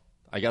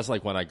 I guess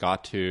like when I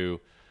got to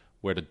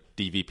where the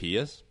DVP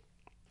is,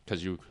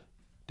 because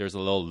there's a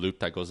little loop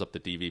that goes up the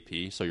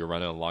DVP, so you're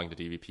running along the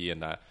DVP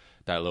and that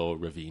little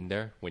ravine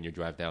there when you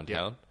drive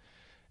downtown.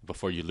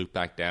 Before you loop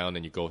back down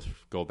and you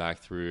go back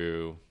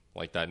through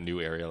like that new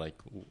area like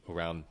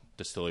around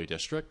Distillery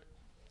District,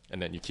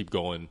 and then you keep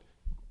going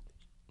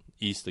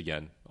east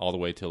again all the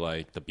way to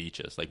like the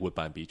beaches, like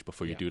Woodbine Beach,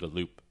 before you do the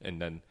loop. And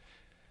then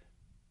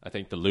I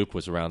think the loop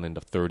was around in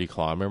the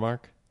 30-kilometer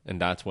mark. And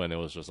that's when it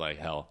was just like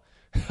hell.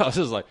 I was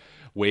just like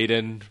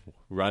waiting,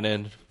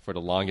 running for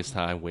the longest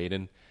time,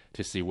 waiting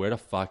to see where the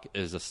fuck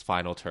is this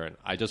final turn.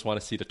 I just want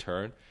to see the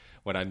turn.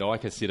 When I know I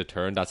can see the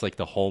turn, that's like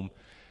the home,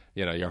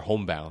 you know, you're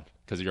homebound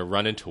because you're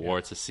running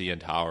towards the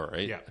CN Tower,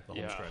 right? Yeah, the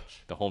home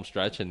stretch. The home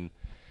stretch. And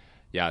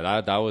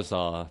yeah, that was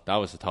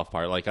the tough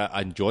part. Like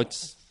I enjoyed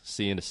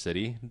seeing the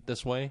city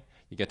this way.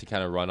 You get to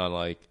kind of run on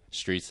like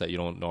streets that you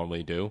don't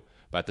normally do,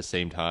 but at the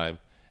same time,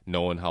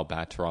 knowing how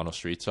bad Toronto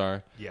streets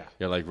are. Yeah.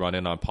 You're like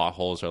running on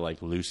potholes or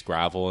like loose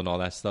gravel and all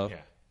that stuff. Yeah.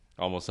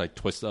 Almost like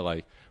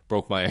like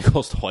broke my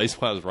ankles twice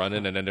when I was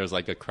running, and then there's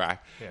like a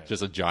crack,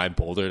 just a giant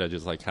boulder that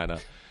just like kind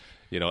of,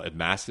 you know, it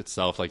masks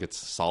itself like it's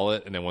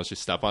solid, and then once you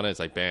step on it, it's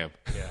like bam.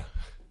 Yeah.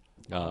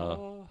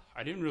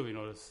 I didn't really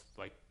notice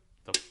like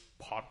the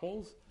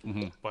potholes,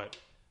 but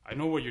I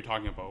know what you're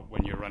talking about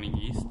when you're running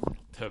east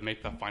to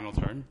make the final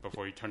turn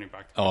before you're turning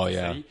back to the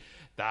city.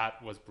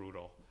 That was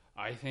brutal.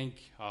 I think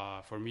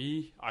for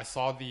me, I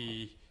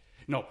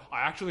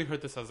actually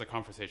heard this as a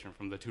conversation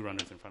from the two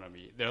runners in front of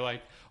me. They're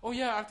like, oh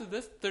yeah, after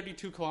this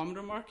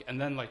 32-kilometer mark, and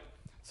then like,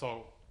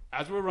 so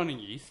as we're running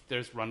east,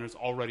 there's runners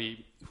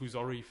who's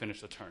already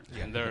finished the turn,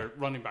 and they're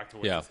running back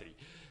towards the city.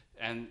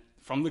 And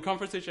from the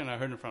conversation I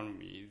heard in front of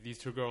me, these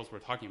two girls were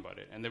talking about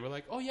it, and they were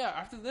like, oh yeah,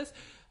 after this,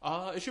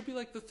 it should be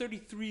like the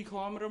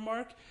 33-kilometer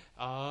mark.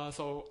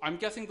 So I'm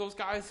guessing those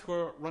guys who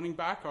are running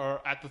back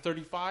are at the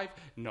 35.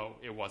 No,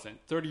 it wasn't.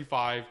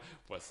 35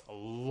 was a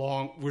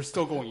long, we're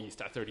still going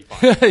east at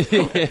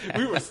 35.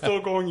 We were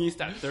still going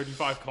east at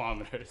 35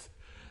 kilometers.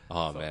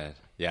 Oh, man.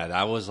 Yeah,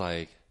 that was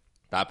like,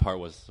 that part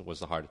was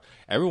the hardest.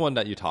 Everyone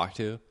that you talk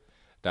to,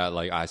 that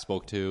like I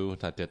spoke to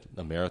that did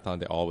the marathon,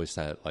 they always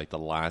said like the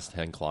last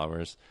 10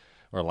 kilometers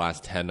or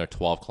last 10 or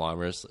 12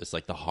 kilometers is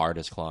like the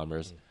hardest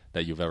kilometers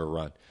that you've ever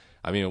run.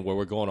 I mean, where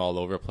we're going all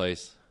over the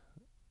place,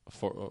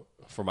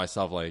 for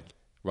myself, like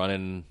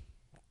running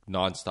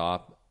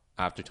nonstop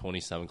after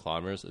 27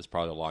 kilometers is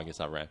probably the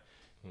longest I ran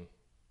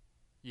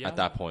Yeah. at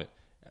that point.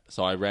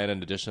 So I ran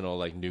an additional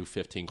like new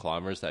 15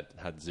 kilometers that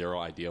had zero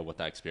idea what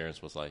that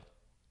experience was like.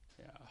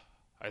 Yeah,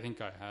 I think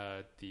I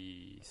had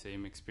the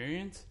same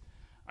experience.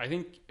 I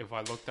think if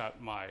I looked at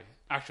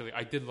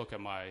I did look at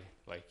my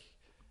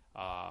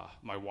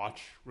my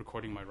watch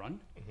recording my run,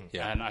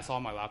 Yeah. and I saw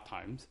my lap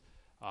times.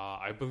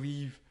 I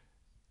believe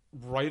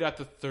right at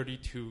the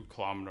 32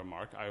 kilometer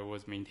mark, I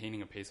was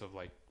maintaining a pace of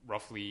like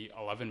roughly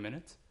 11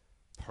 minutes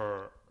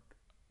per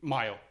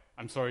mile.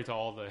 I'm sorry to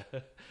all the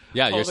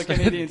all the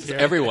Canadians here.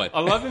 Everyone.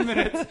 11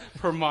 minutes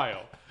per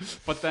mile.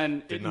 But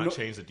then Did not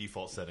change the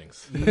default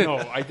settings. No,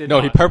 I did No,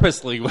 not. he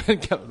purposely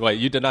went. Wait,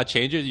 you did not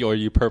change it, or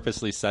you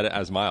purposely set it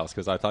as miles?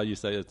 Because I thought you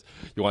said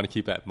you want to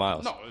keep it at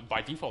miles. No,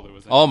 by default it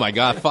was. Oh my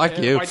God! Fuck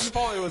you. By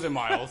default it was in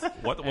miles.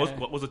 What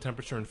was the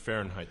temperature in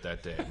Fahrenheit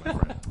that day, my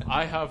friend?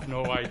 I have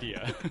no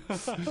idea.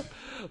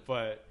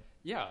 But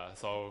yeah,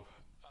 so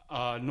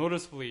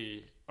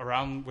noticeably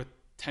around with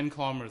 10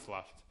 kilometers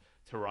left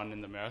to run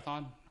in the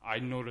marathon, I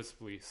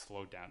noticeably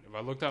slowed down. If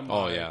I looked at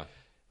my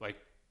like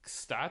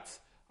stats,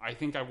 I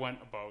think I went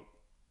about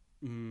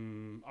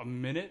a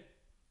minute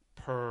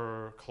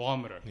per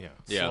kilometer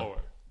slower.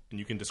 And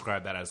you can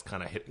describe that as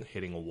kind of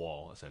hitting a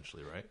wall,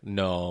 essentially, right?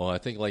 No, I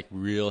think like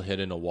real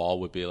hitting a wall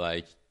would be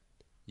like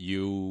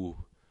you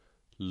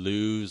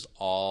lose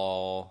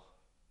all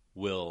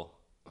will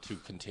to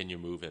continue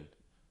moving.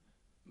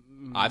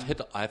 I've hit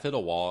a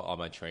wall on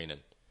my training,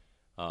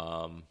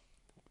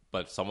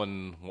 but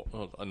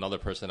another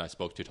person I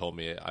spoke to told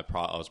me I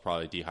was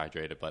probably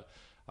dehydrated, but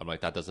I'm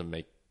like, that doesn't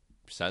make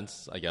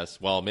sense, I guess.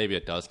 Well, maybe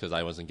it does because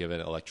I wasn't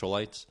given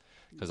electrolytes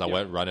because I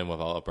went running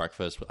without a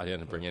breakfast. I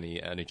didn't bring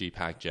any energy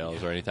pack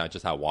gels or anything. I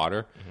just had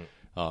water.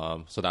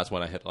 So that's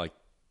when I hit like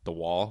the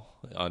wall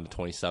on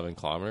 27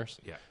 kilometers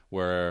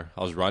where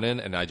I was running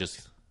and I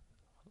just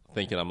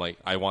thinking, I'm like,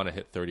 I want to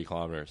hit 30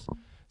 kilometers.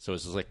 So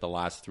it's just like the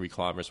last 3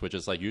 kilometers, which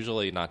is like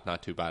usually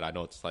not too bad. I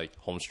know it's like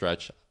home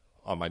stretch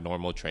on my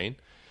normal train.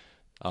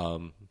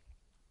 I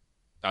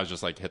was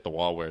just like hit the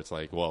wall where it's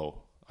like,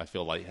 whoa, I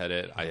feel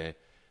lightheaded.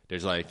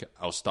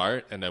 I'll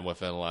start and then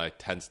within like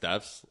 10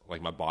 steps,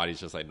 like my body's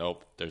just like,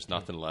 nope, there's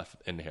nothing left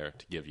in here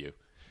to give you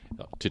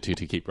to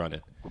keep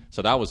running.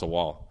 So that was a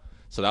wall.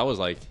 So that was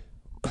like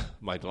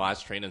my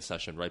last training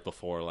session right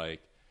before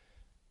like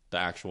the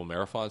actual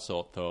marathon.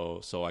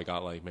 So I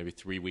got like maybe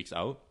 3 weeks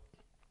out.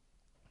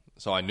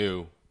 So I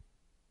knew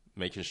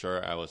making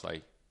sure I was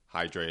like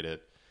hydrated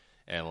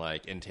and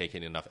like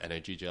intaking enough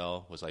energy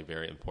gel was like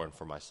very important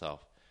for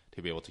myself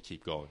to be able to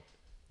keep going.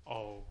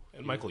 Oh,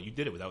 and Michael, you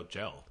did it without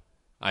gel.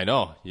 I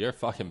know, you're a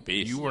fucking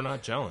beast. You were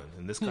not gelling,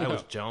 and this guy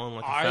was gelling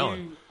like a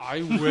felon.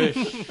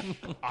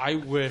 I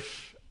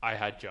wish I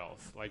had gels.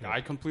 Like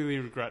I completely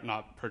regret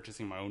not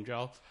purchasing my own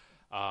gel.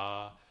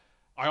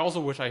 I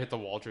also wish I hit the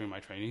wall during my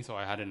training, so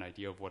I had an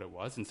idea of what it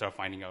was instead of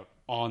finding out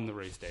on the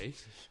race day.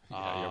 You're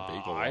a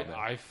big old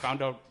I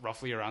found out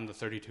roughly around the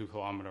 32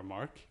 kilometer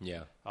mark.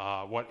 Yeah.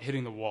 What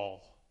hitting the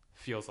wall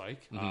feels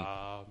like.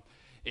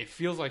 It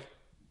feels like,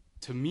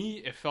 to me,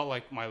 it felt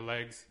like my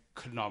legs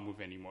could not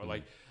move anymore.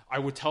 Like I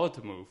would tell it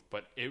to move,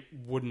 but it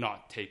would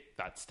not take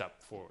that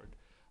step forward.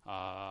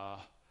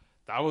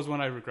 That was when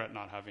I regret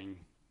not having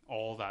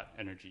all that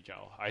energy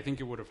gel. I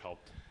think it would have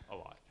helped a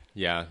lot.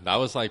 Yeah, that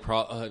was like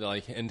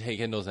like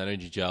intaking those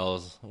energy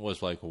gels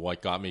was like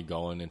what got me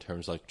going in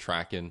terms of like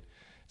tracking.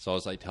 So I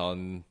was like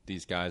telling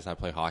these guys I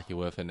play hockey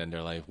with, and then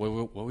they're like,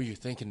 what were you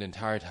thinking the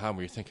entire time?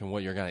 Were you thinking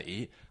what you're going to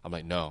eat? I'm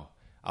like, no,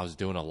 I was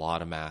doing a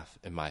lot of math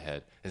in my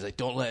head. It's like,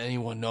 don't let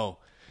anyone know.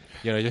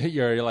 You know,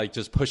 you're like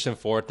just pushing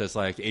forth this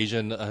like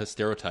Asian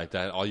stereotype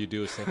that all you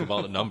do is think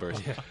about the numbers.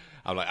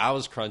 I'm like, I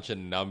was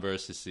crunching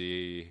numbers to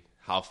see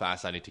how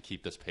fast I need to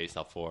keep this pace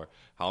up for,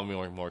 how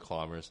many more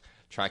kilometers,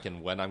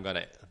 tracking when I'm going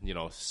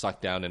to,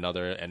 suck down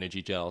another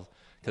energy gel.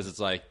 Because it's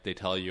like they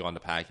tell you on the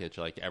package,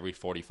 like every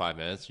 45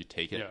 minutes you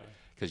take it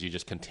because you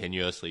just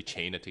continuously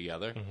chain it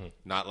together.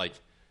 Not like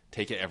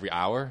take it every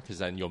hour because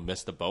then you'll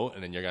miss the boat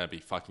and then you're going to be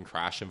fucking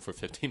crashing for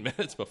 15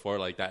 minutes before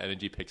like that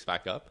energy picks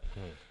back up.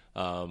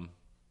 I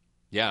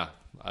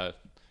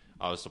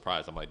was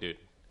surprised. I'm like, dude.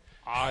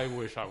 I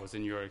wish I was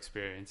in your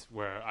experience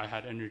where I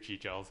had energy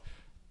gels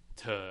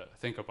to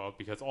think about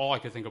because all I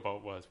could think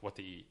about was what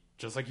to eat.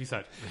 Just like you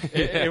said,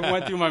 it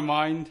went through my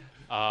mind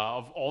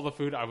of all the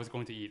food I was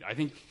going to eat. I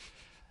think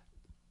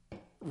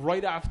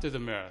right after the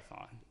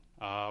marathon,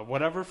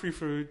 whatever free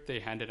food they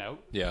handed out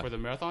for the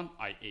marathon,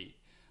 I ate.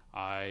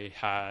 I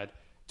had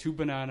 2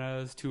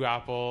 bananas, 2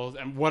 apples,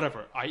 and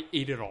whatever. I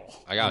ate it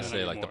all. I gotta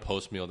say, like the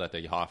post meal that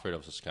they offered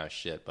was just kind of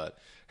shit, but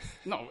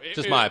no,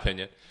 just my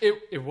opinion.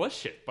 It was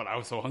shit, but I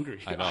was so hungry.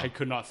 I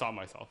could not stop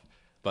myself.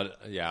 But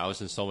yeah, I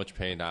was in so much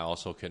pain that I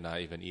also could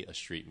not even eat a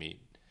street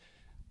meat.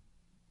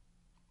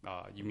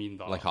 You mean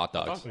like hot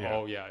dogs? Yeah.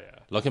 Oh yeah.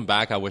 Looking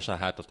back, I wish I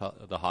had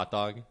the hot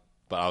dog,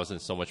 but I was in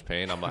so much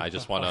pain. I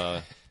just want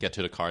to get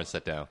to the car and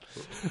sit down.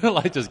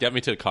 Like, just get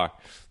me to the car.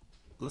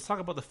 Let's talk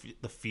about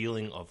the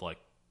feeling of like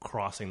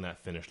crossing that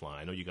finish line.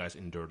 I know you guys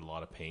endured a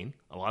lot of pain.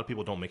 A lot of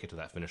people don't make it to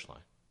that finish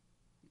line.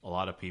 A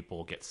lot of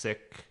people get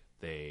sick.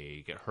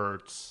 they get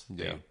hurt,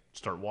 they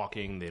start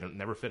walking, they don't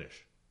never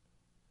finish.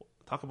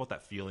 Talk about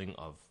that feeling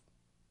of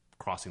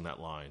crossing that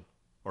line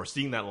or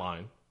seeing that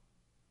line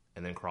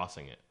and then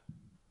crossing it.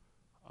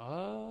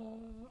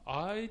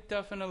 I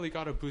definitely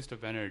got a boost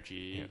of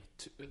energy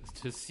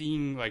to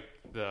seeing like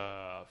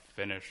the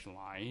finish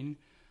line.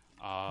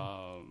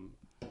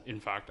 In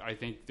fact, I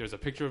think there's a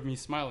picture of me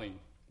smiling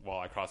while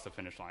I crossed the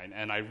finish line,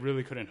 and I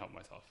really couldn't help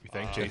myself. We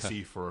thank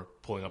JC for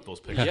pulling up those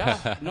pictures.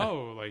 Yeah,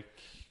 no, like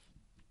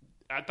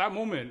at that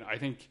moment, I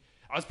think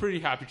I was pretty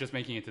happy just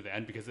making it to the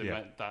end because it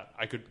meant that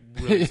I could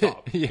really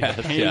stop.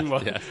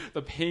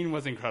 The pain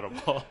was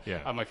incredible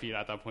at my feet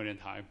at that point in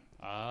time.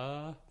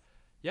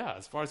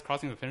 As far as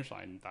crossing the finish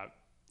line, that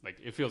like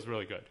it feels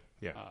really good.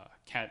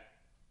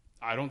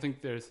 I don't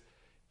think there's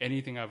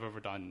anything I've ever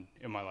done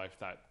in my life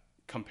that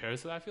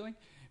compares to that feeling.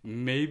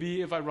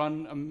 Maybe if I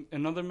run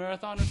another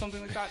marathon or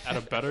something like that at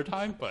a better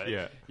time, but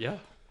I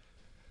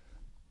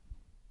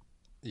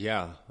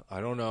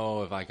don't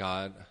know if I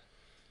got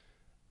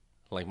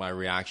like my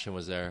reaction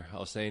was there. I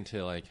was saying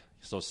to like,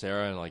 so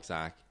Sarah and like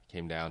Zach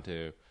came down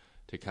to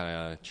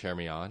kind of cheer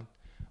me on,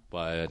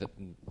 but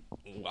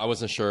I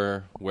wasn't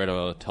sure where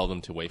to tell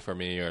them to wait for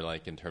me or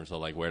like in terms of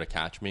like where to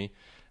catch me.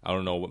 I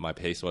don't know what my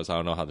pace was. I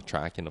don't know how the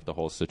tracking of the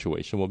whole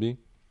situation will be.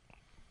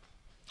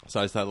 So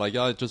I thought like,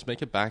 just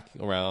make it back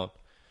around,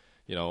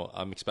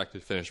 I'm expected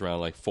to finish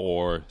around like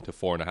 4 to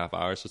 4.5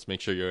 hours. Just make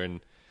sure you're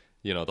in,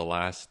 the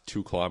last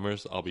 2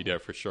 kilometers. I'll be there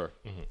for sure.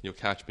 Mm-hmm. You'll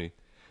catch me.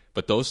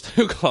 But those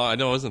 2 kilometers, I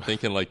know I wasn't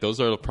thinking like those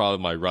are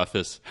probably my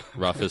roughest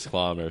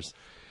kilometers.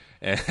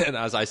 And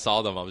as I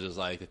saw them, I was just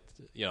like,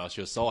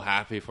 she was so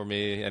happy for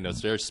me. And it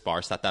was very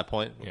sparse at that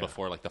point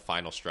before like the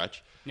final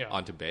stretch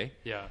onto Bay.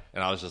 Yeah.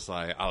 And I was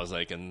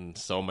like in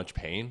so much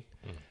pain.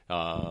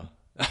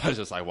 I was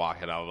just like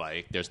walking out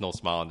like, there's no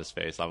smile on this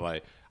face. I'm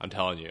like, I'm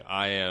telling you,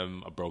 I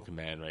am a broken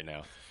man right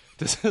now.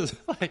 This is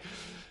like,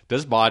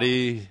 this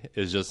body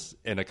is just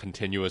in a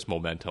continuous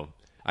momentum.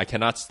 I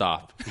cannot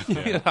stop.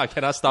 I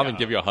cannot stop and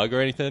give you a hug or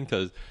anything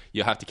because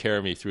you have to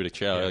carry me through the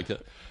trail, like,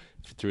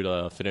 through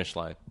the finish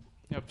line.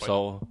 Yeah, but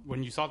so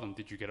when you saw them,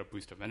 did you get a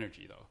boost of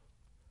energy though?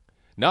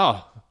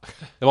 No.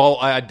 Well,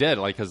 I did,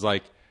 like, because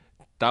like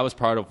that was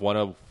part of one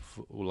of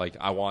like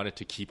I wanted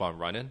to keep on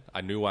running. I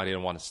knew I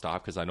didn't want to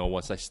stop because I know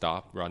once I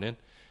stop running,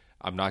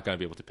 I'm not going to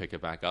be able to pick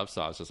it back up.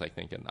 So I was just like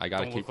thinking, I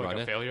got to keep running.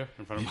 Like a failure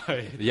in front of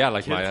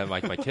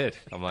my my kid.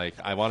 I'm like,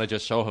 I want to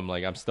just show him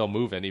like I'm still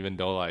moving, even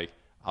though like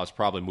I was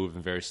probably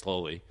moving very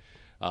slowly,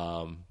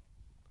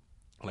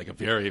 like a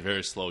very,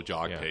 very slow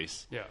jog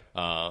pace. Yeah.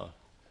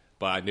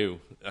 But I knew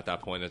at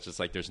that point it's just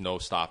like there's no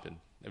stopping.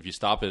 If you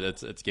stop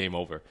it, it's game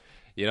over.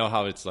 You know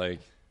how it's like.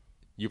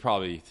 You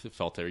probably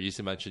felt it. You used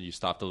to mention you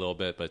stopped a little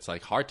bit, but it's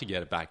like hard to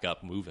get it back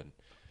up moving,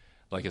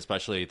 like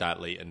especially that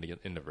late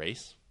in the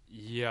race.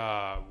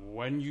 Yeah,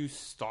 when you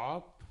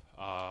stop,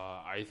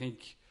 I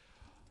think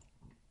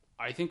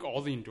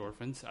all the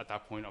endorphins at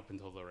that point up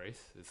until the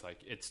race, it's like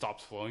it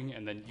stops flowing,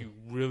 and then you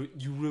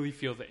really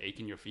feel the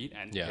ache in your feet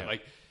and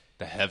like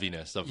the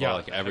heaviness of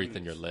like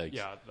everything in your legs.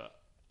 Yeah,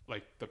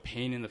 the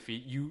pain in the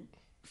feet. You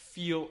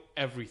feel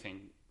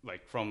everything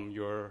like from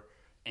your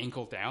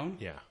ankle down.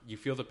 Yeah, you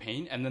feel the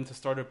pain, and then to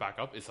start it back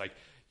up, it's like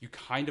you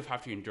kind of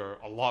have to endure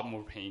a lot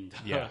more pain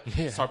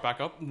to start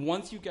back up.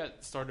 Once you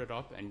get started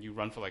up and you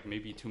run for like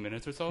maybe 2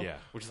 minutes or so,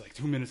 which is like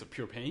 2 minutes of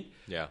pure pain.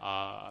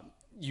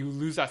 You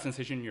lose that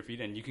sensation in your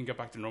feet and you can get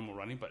back to normal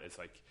running, but it's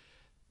like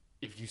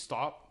if you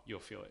stop, you'll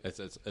feel it.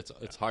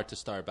 It's hard to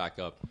start back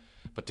up,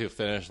 but to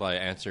finish, like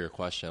answer your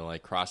question,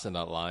 like crossing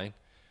that line,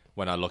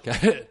 when I look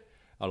at it,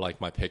 I like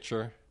my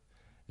picture.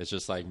 It's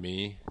just like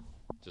me.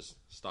 Just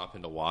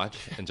stopping to watch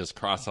and just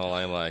crossing the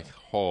line like,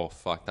 oh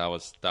fuck, that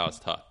was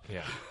tough.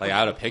 Yeah, like I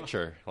had a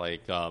picture,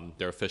 like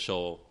their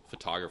official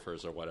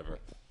photographers or whatever.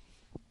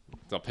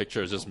 The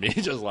picture is just me,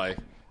 just like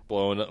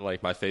blown,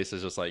 like my face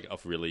is just like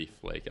of relief,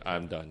 like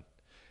I'm done.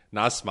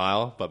 Not a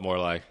smile, but more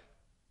like,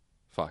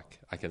 fuck,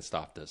 I can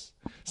stop this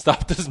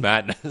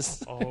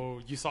madness.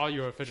 Oh, you saw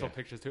your official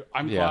pictures too.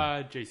 I'm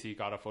glad JC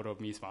got a photo of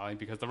me smiling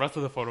because the rest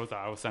of the photos that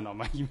I was sent on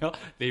my email,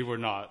 they were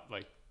not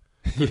like.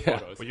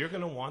 Photos. But you're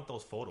gonna want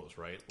those photos,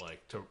 right?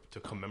 Like to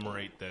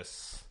commemorate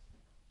this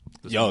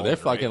Yo, moment, they're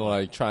fucking right?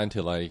 like trying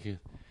to like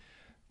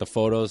the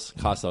photos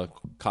cost a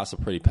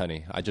pretty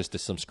penny. I just did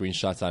some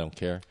screenshots. I don't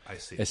care. I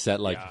see. It said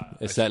like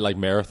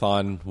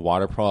marathon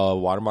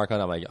watermark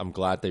on it. I'm like, I'm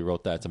glad they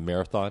wrote that. It's a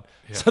marathon,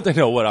 so they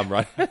know what I'm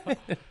running.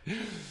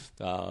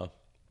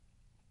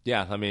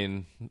 I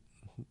mean,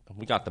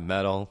 we got the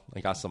medal. I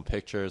got some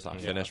pictures. I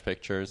finished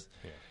pictures.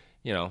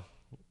 Yeah.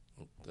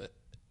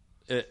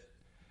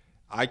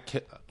 I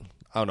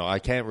don't know. I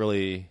can't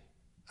really,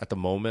 at the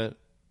moment,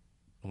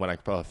 when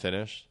I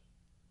finished,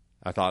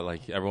 I thought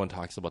like everyone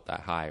talks about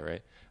that high,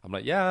 right? I'm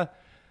like, yeah.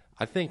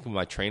 I think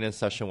my training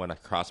session when I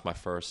crossed my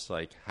first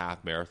like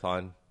half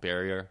marathon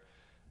barrier,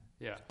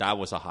 that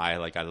was a high.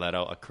 Like I let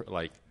out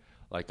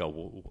a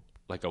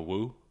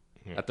woo.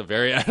 At the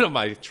very end of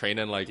my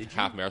training, like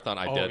half marathon,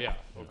 I did. Yeah.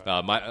 Okay.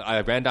 I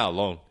ran that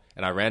alone,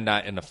 and I ran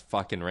that in the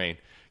fucking rain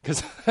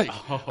because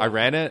I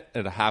ran it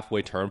at a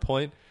halfway turn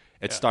point.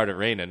 It started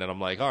raining, and I'm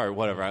like, all right,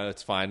 whatever,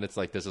 it's fine. It's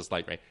like, this is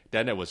light rain.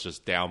 Then it was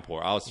just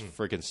downpour. I was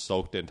freaking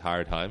soaked the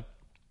entire time,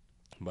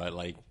 but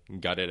like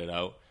gutted it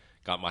out.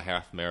 Got my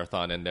half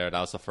marathon in there. That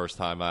was the first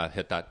time I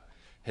hit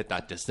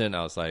that distance.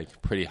 I was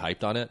like pretty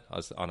hyped on it. I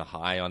was on a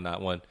high on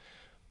that one,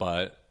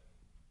 but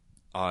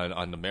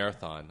on the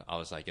marathon, I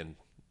was like in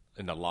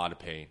a lot of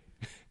pain.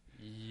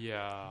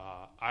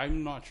 Yeah,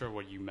 I'm not sure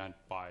what you meant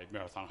by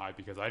marathon high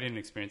because I didn't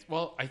experience.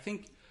 Well, I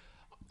think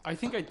I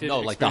did. No,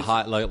 like the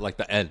high, like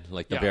the end,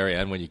 like the Yeah. very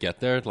end when you get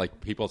there.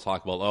 Like people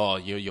talk about, oh,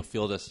 you'll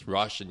feel this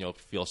rush and you'll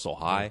feel so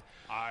high.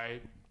 I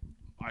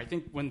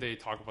think when they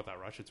talk about that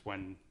rush, it's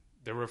when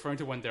they're referring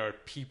to when there are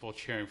people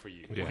cheering for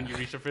you when you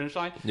reach the finish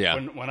line. Yeah.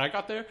 When I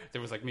got there,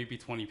 there was like maybe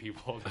 20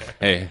 people there.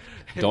 Hey,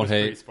 It don't was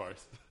pretty hate.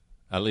 sparse.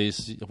 At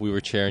least we were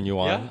cheering you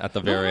on at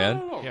the very end.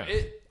 No. Yeah.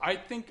 I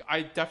think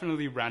I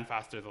definitely ran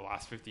faster the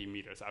last 50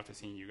 meters after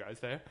seeing you guys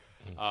there.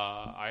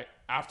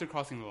 After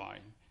crossing the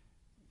line,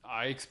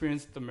 I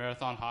experienced the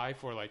marathon high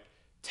for like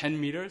 10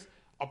 meters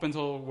up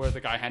until where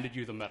the guy handed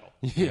you the medal.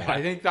 Yeah.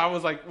 I think that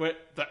was like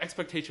the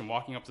expectation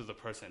walking up to the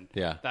person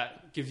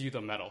that gives you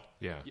the medal.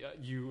 Yeah.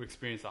 You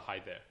experience the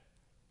high there.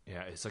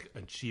 Yeah, it's like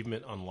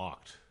achievement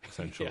unlocked,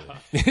 essentially.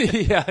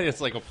 Yeah,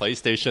 it's like a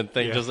PlayStation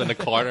thing just in the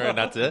corner, and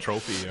that's it.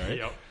 Trophy, right?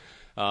 Yep.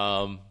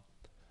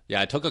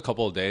 Yeah, it took a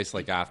couple of days,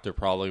 like after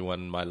probably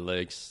when my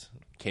legs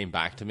came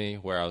back to me,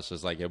 where I was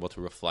just like able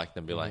to reflect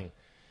and be like,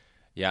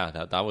 yeah,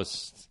 that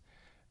was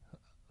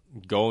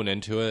going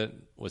into it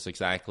was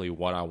exactly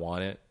what I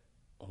wanted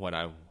when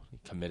I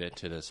committed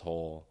to this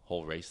whole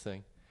race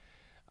thing.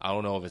 I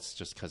don't know if it's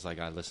just because like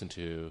I listened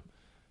to,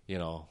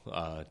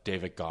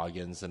 David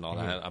Goggins and all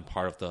that. I'm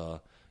part of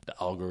the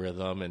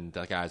algorithm, and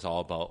that guy's all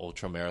about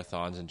ultra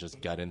marathons and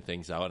just gutting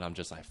things out. And I'm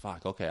just like,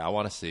 fuck, okay, I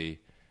want to see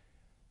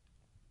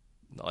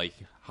like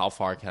how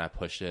far can I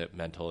push it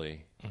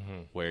mentally,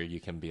 where you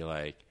can be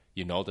like,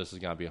 this is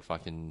gonna be a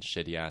fucking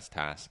shitty ass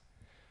task,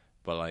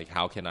 but like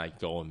how can I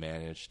go and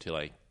manage to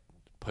like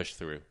push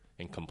through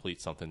and complete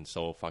something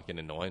so fucking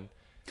annoying?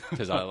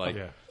 Because I like,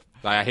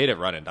 I hate it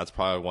running. That's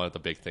probably one of the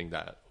big things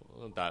that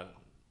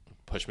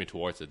pushed me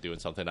towards it, doing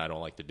something I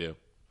don't like to do.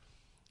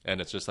 And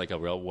it's just like a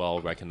real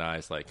well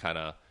recognized, like kind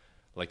of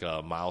like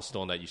a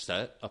milestone that you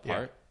set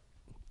apart.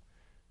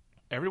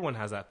 Everyone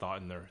has that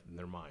thought in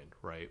their mind,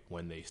 right?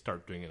 When they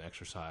start doing an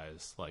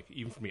exercise, like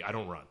even for me, I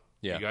don't run.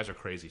 Yeah. You guys are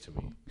crazy to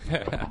me.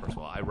 First of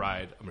all, I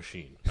ride a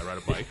machine. I ride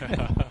a bike,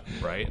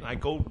 right? And I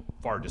go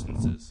far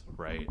distances,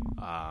 right?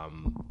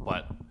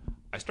 But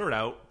I start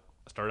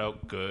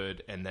out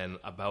good, and then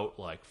about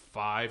like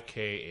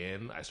 5K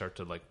in, I start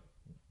to like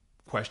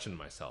question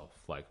myself,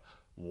 like,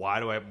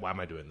 why am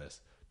I doing this?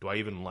 Do I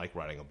even like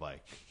riding a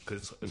bike?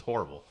 Because it's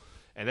horrible.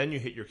 And then you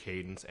hit your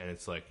cadence, and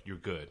it's like you're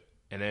good.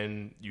 And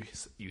then you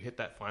hit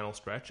that final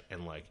stretch,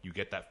 and like you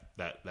get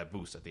that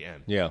boost at the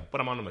end. Yeah. But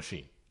I'm on a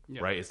machine,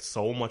 right? It's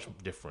so much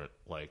different,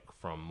 like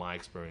from my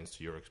experience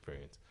to your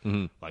experience.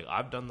 Like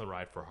I've done the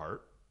Ride for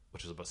Heart,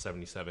 which is about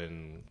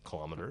 77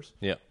 kilometers.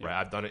 Yeah. Right.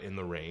 I've done it in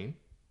the rain.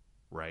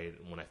 Right.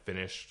 And when I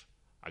finished,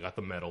 I got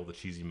the medal, the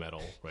cheesy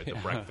medal, right? The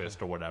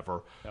breakfast or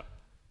whatever. Yeah.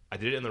 I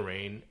did it in the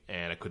rain,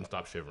 and I couldn't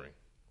stop shivering.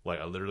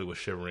 Like I literally was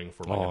shivering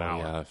for like an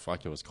hour. Yeah,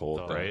 fuck, it was cold.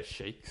 The Right.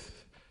 shakes.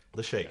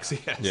 The shakes,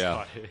 yes.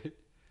 Yeah.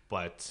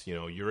 But,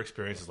 your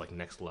experience is like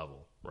next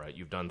level, right?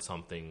 You've done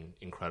something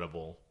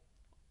incredible,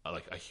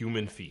 like a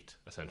human feat,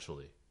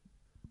 essentially.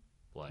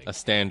 Like A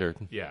standard,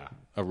 yeah.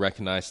 a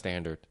recognized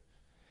standard.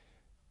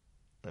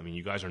 I mean,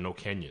 you guys are no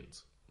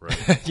Kenyans, right?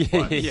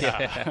 But,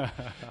 Yeah.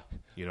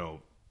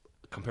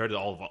 compared to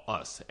all of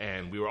us,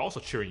 and we were also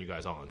cheering you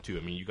guys on too.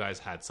 I mean, you guys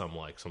had some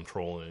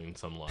trolling,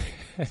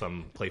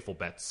 some playful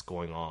bets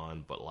going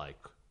on, but like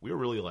we were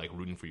really like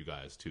rooting for you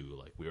guys too.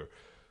 Like we were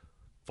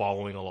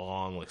following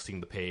along, like seeing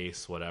the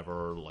pace,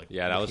 whatever. Like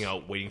looking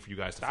out, waiting for you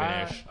guys to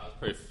finish.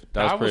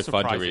 That was pretty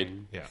fun to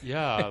surprising. read.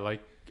 Yeah,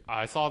 like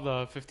I saw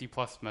the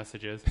 50+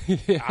 messages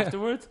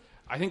afterwards.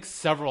 I think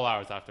several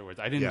hours afterwards.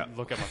 I didn't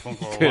look at my phone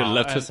for a while.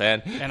 Left his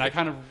hand. And I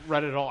kind of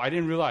read it all. I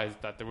didn't realize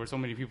that there were so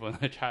many people in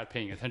the chat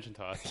paying attention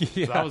to us. So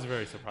that was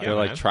very surprising. They're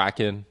like man.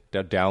 tracking.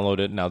 They're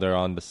downloaded. Now they're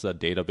on this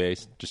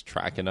database, just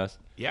tracking us.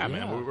 Yeah,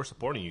 man, we're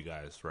supporting you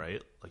guys,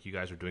 right? Like you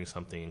guys are doing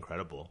something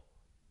incredible.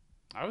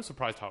 I was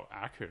surprised how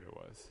accurate it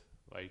was.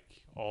 Like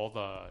all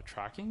the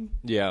tracking.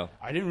 Yeah.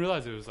 I didn't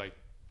realize it was like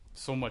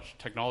so much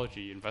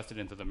technology invested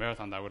into the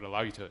marathon that would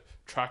allow you to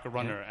track a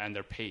runner and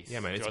their pace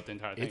throughout the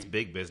entire thing. It's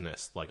big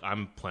business. Like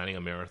I'm planning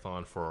a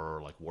marathon for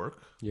like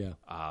work. Yeah.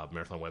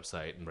 Marathon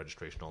website and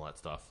registration, all that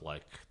stuff.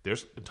 Like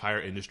there's entire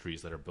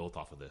industries that are built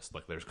off of this.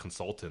 Like there's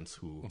consultants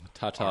who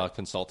Tata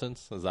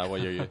Consultants. Is that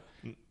what you're?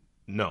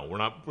 No, we're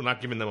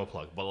not giving them a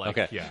plug, but like,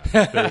 Okay.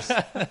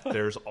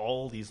 there's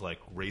all these like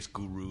race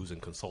gurus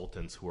and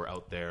consultants who are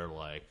out there,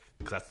 like,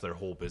 'cause that's their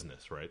whole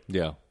business, right?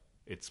 Yeah.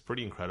 It's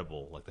pretty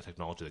incredible, like the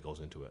technology that goes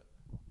into it.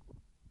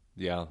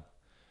 Yeah.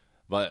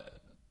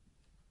 But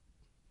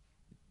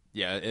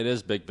yeah, it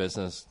is big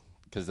business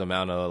because the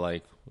amount of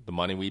like the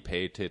money we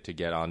paid to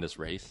get on this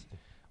race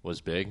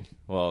was big.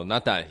 Well,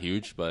 not that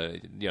huge,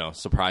 but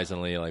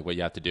surprisingly, like what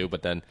you have to do.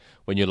 But then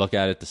when you look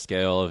at it, the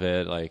scale of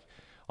it, like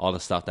all the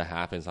stuff that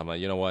happens, I'm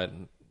like, you know what?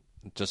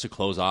 Just to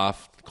close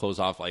off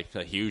like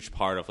a huge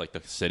part of like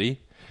the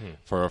city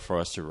for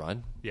us to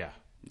run. Yeah.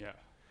 Yeah.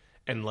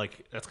 And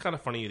like that's kind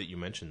of funny that you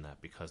mentioned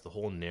that, because the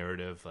whole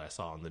narrative that I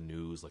saw on the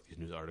news, like these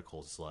news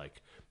articles,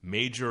 like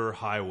major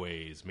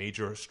highways,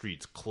 major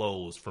streets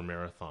closed for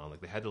marathon.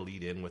 Like they had to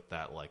lead in with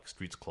that like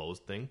streets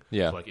closed thing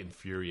to like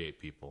infuriate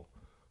people.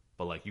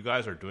 But like you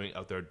guys are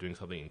out there doing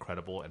something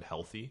incredible and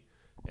healthy,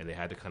 and they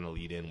had to kind of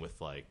lead in with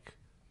like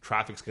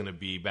traffic's gonna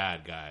be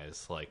bad,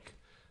 guys. Like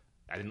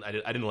I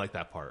didn't like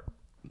that part.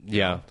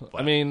 Yeah,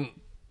 I mean,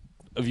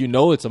 if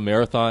it's a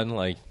marathon,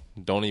 like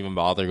don't even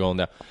bother going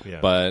there. Yeah.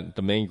 But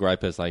the main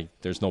gripe is like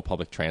there's no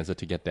public transit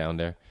to get down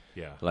there.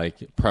 Yeah.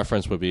 Like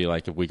preference would be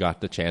like if we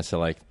got the chance to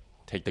like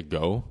take the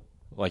go,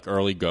 like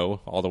early go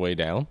all the way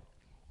down.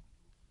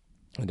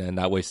 And then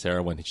that way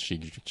Sarah, when she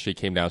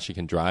came down, she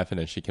can drive and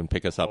then she can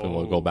pick us up and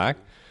we'll go back.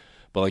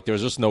 But like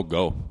there's just no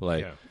go.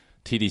 Like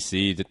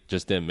TDC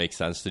just didn't make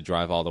sense to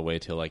drive all the way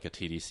to like a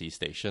TDC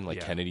station,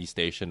 like Kennedy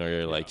Station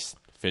or like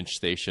Finch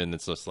Station.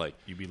 It's just like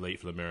you'd be late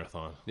for the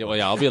marathon. Yeah,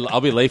 well,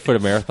 I'll be late for the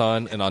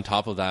marathon, and on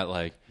top of that,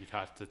 like you'd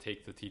have to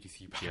take the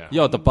TTC back.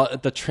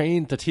 The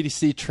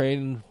TDC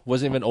train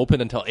wasn't even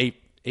open until 8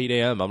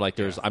 a.m. I'm like,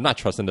 I'm not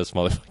trusting this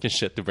motherfucking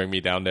shit to bring me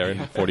down there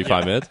in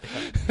 45 minutes.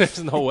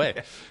 There's no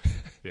way.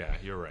 Yeah,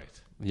 you're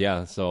right.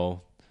 Yeah,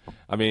 so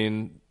I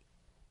mean,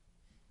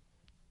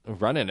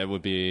 running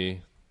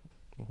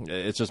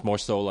it's just more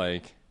so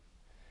like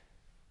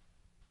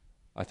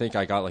I think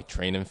I got like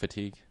training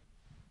fatigue.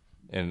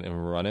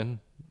 And running,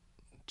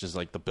 just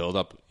like the build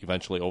up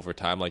eventually over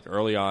time, like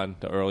early on,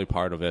 the early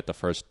part of it, the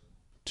first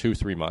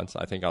 2-3 months,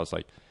 I think I was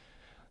like,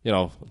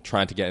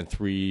 trying to get in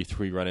three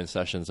running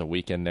sessions a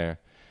week in there,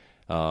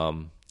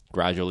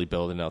 gradually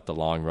building out the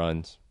long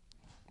runs.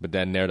 But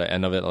then near the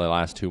end of it, the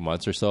last 2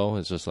 months or so,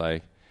 it's just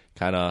like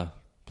kind of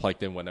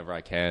plugged in whenever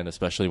I can,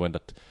 especially when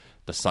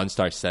the sun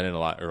starts setting a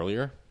lot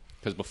earlier.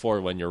 Because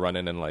before, when you're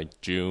running in like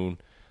June,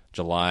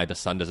 July, the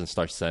sun doesn't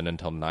start setting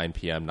until 9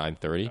 p.m.,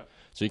 9:30.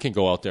 So you can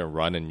go out there and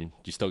run and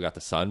you still got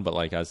the sun. But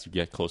like as you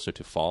get closer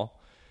to fall,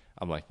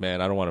 I'm like, man,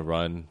 I don't want to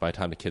run. By the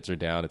time the kids are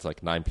down, it's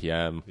like 9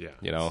 p.m. Yeah,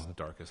 it's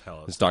dark as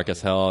hell. It's dark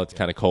as hell. It's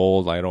kind of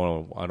cold. I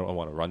don't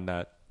want to run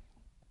that.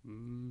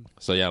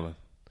 So yeah,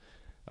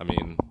 I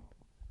mean,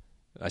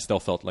 I still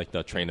felt like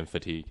the training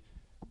fatigue.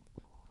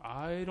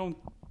 I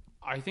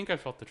think I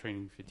felt the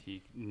training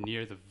fatigue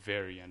near the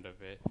very end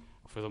of it.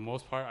 For the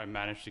most part, I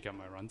managed to get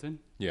my runs in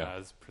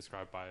as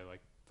prescribed by like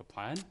the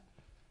plan.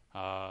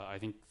 I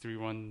think 3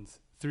 runs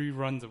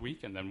a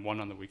week and then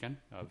 1 on the weekend,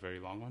 a very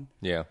long one.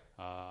 Yeah.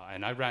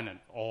 And I ran at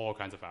all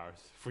kinds of hours.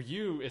 For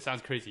you, it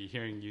sounds crazy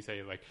hearing you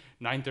say like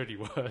 9:30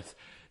 was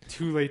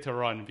too late to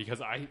run, because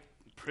I'm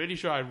pretty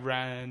sure I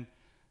ran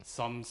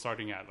some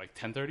starting at like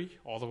 10:30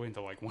 all the way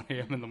until like 1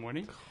 a.m. in the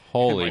morning.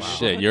 Holy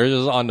shit. You're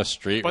just on the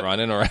street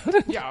running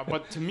around. Yeah,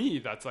 but to me,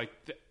 that's like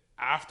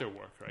after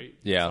work, right?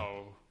 Yeah.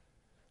 So,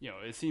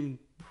 it seemed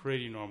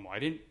pretty normal. I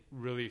didn't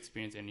really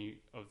experience any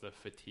of the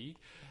fatigue.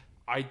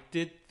 I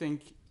did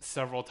think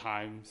several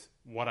times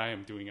what I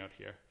am doing out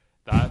here.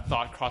 That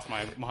thought crossed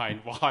my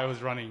mind while I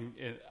was running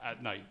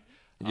at night.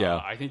 Yeah.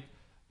 I think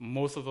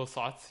most of those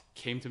thoughts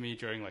came to me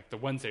during like the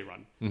Wednesday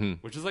run,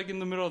 which is like in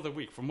the middle of the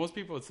week. For most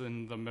people, it's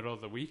in the middle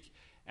of the week.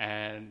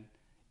 And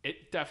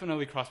it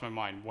definitely crossed my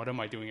mind. What am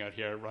I doing out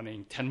here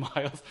running 10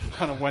 miles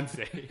on a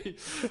Wednesday?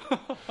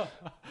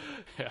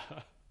 Yeah.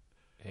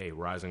 Hey,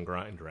 rise and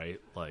grind, right?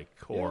 Like,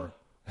 or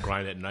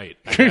grind at night.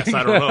 I guess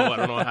I don't know. I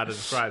don't know how to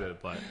describe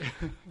it, but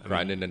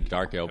grinding in the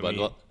dark ale. But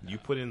you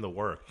put in the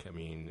work. I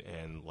mean,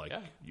 and like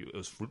it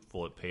was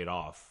fruitful. It paid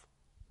off,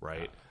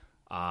 right?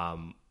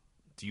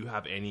 Do you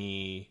have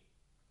any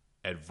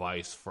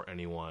advice for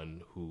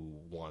anyone who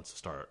wants to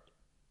start,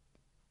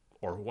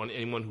 or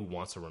anyone who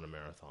wants to run a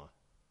marathon?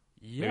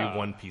 Yeah. Maybe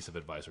 1 piece of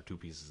advice or 2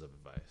 pieces of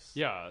advice.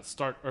 Yeah,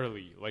 start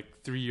early, like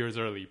 3 years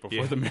early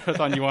before the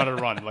marathon you want to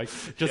run. Like,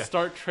 just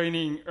start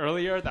training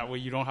earlier. That way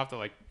you don't have to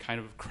like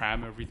kind of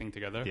cram everything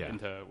together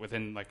into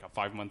within like a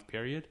 5-month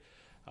period.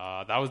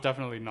 That was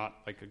definitely not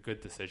like a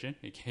good decision.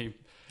 It came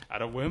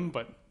at a whim,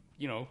 but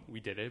we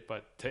did it.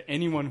 But to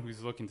anyone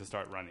who's looking to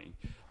start running,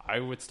 I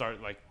would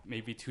start like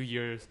maybe 2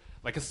 years,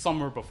 like a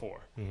summer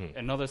before,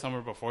 another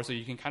summer before, so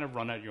you can kind of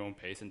run at your own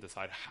pace and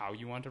decide how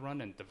you want to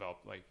run and develop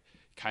like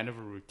kind of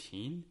a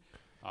routine.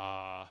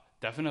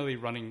 Definitely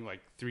running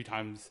like 3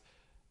 times,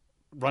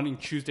 running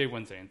Tuesday,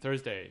 Wednesday, and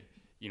Thursday,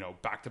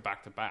 back to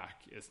back to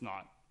back is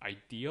not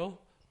ideal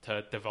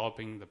to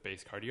developing the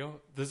base cardio.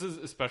 This is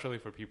especially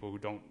for people who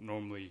don't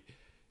normally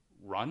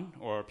run,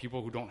 or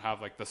people who don't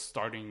have like the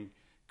starting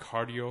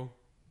cardio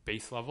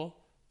base level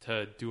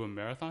to do a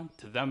marathon.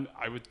 To them,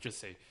 I would just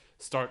say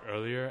start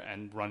earlier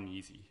and run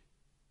easy.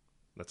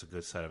 That's a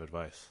good set of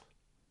advice.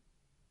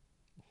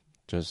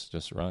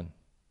 Just run.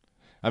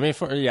 I mean,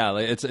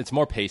 it's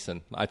more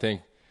pacing. I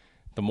think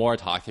the more I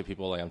talk to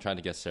people, like I'm trying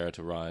to get Sarah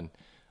to run.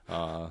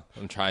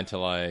 I'm trying to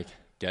like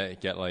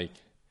get like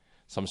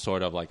some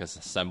sort of like a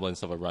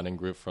semblance of a running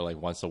group for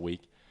like once a week,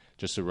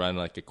 just to run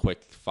like a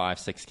quick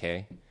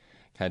 5-6K.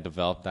 Kind of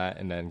develop that,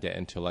 and then get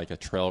into like a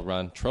trail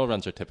run. Trail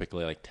runs are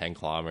typically like 10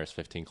 kilometers,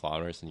 15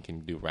 kilometers, and you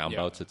can do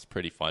roundabouts. It's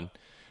pretty fun.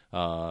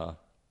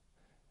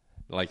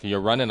 Like you're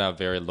running at a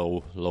very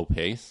low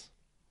pace,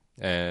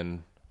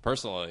 and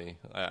personally,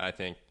 I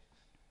think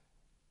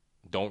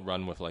don't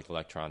run with like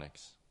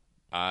electronics.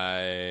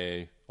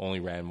 I only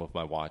ran with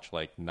my watch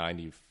like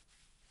 98%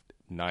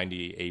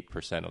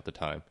 of the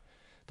time.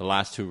 The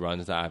last 2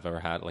 runs that I've ever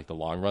had, like the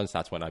long runs,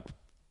 that's when I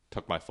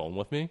took my phone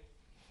with me.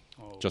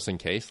 Just in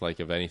case, like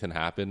if anything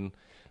happened,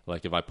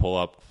 like if I pull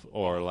up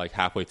or like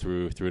halfway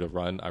through the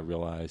run, I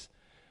realize,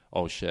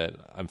 oh shit,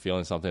 I'm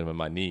feeling something with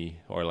my knee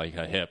or like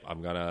a hip.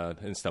 I'm gonna,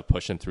 instead of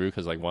pushing through,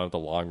 because like one of the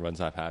long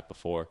runs I've had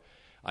before,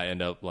 I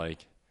end up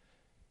like,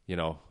 you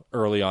know,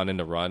 early on in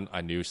the run, I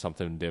knew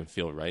something didn't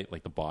feel right,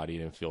 like the body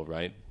didn't feel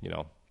right, you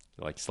know,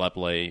 like slept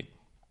late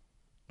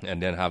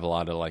and didn't have a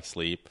lot of like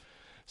sleep.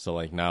 So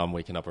like now I'm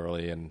waking up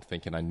early and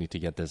thinking I need to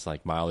get this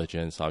like mileage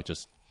in, so I'll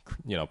just,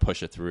 you know,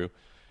 push it through.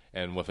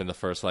 And within the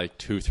first like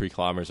 2-3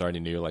 kilometers, I already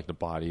knew like the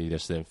body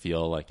just didn't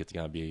feel like it's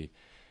gonna be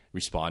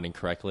responding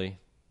correctly.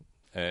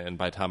 And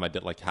by the time I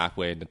did like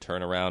halfway in the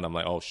turnaround, I'm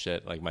like, oh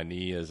shit, like my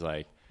knee is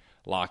like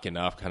locking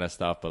up kind of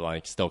stuff, but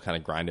like still kind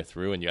of grind it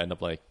through, and you end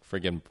up like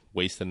friggin'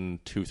 wasting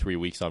 2-3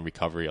 weeks on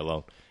recovery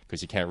alone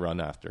because you can't run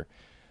after.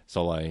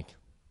 So like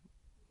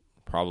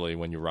probably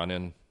when you're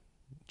running,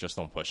 just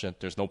don't push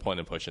it. There's no point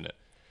in pushing it.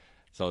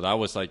 So that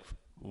was like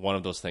one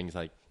of those things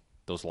like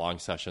those long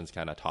sessions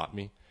kind of taught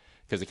me.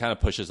 Because it kind of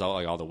pushes out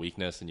like all the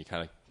weakness, and you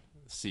kind of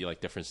see like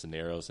different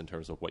scenarios in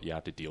terms of what you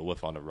have to deal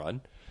with on a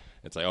run.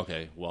 It's like,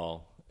 okay,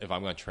 well, if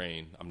I'm going to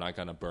train, I'm not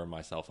going to burn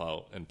myself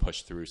out and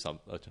push through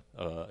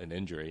an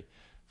injury.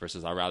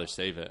 Versus, I'd rather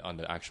save it on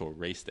the actual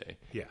race day.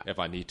 Yeah. If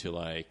I need to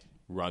like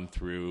run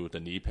through the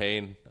knee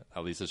pain,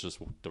 at least it's just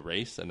the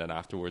race, and then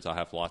afterwards I'll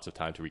have lots of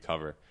time to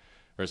recover.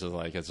 Versus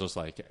like it's just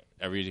like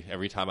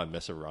every time I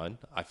miss a run,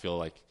 I feel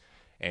like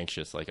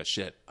anxious, like a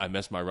shit, I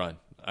missed my run,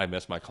 I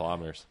missed my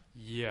kilometers.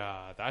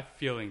 Yeah, that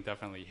feeling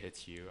definitely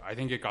hits you. I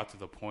think it got to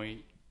the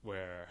point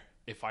where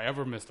if I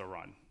ever missed a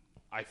run,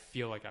 I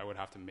feel like I would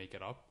have to make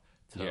it up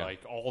to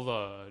like all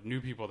the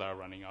new people that are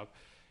running up.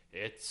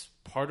 It's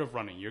part of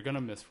running. You're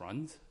gonna miss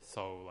runs,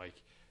 so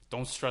like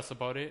don't stress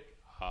about it.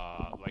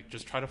 Like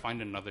just try to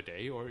find another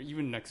day, or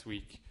even next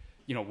week.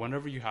 You know,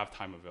 whenever you have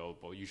time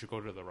available, you should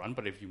go to the run.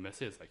 But if you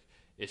miss it, it's like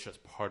it's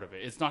just part of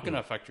it. It's not gonna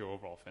affect your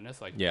overall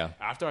fitness. Like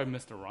after I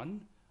missed a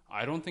run,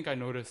 I don't think I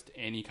noticed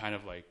any kind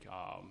of like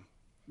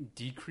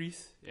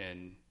decrease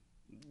in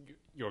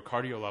your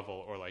cardio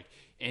level or like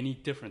any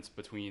difference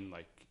between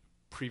like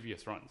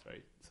previous runs,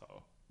 right? So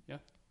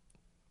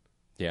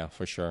yeah,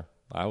 for sure.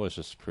 I was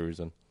just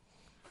cruising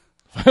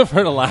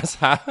for the last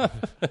half.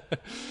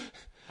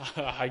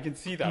 I can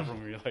see that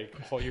from your like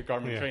all your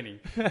Garmin training.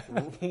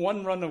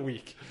 One run a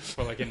week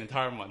for like an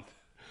entire month.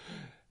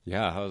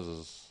 I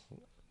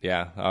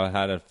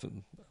had a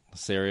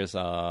serious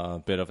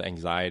bit of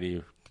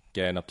anxiety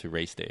getting up to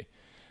race day.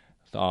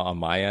 On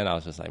my end, I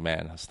was just like,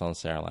 man, I was telling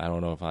Sarah, I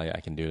don't know if I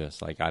can do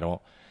this. Like, I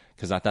don't,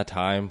 because at that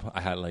time,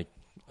 I had like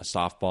a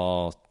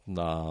softball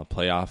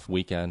playoff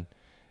weekend,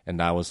 and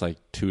that was like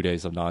 2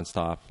 days of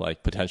nonstop,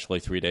 like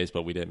potentially 3 days,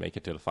 but we didn't make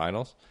it to the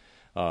finals.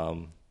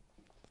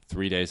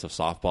 3 days of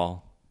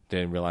softball,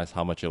 didn't realize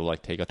how much it would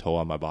like take a toll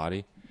on my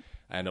body.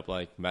 I ended up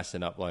like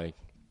messing up like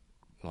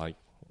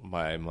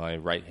my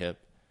right hip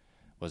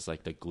was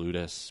like the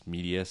gluteus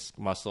medius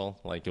muscle.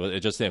 Like it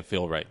just didn't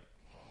feel right.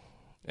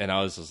 And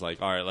I was just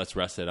like, all right, let's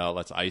rest it out.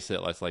 Let's ice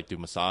it. Let's like do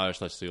massage.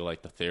 Let's do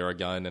like the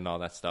Theragun and all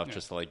that stuff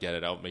just to like get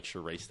it out, make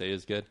sure race day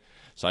is good.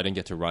 So I didn't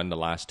get to run the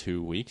last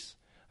 2 weeks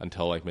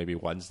until like maybe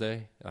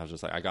Wednesday. And I was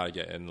just like, I got to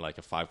get in like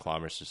a 5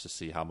 kilometers just to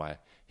see how my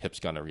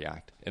hip's going to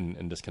react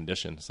in this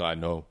condition. So I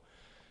know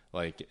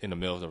like in the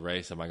middle of the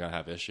race, am I going to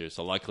have issues?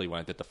 So luckily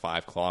when I did the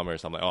 5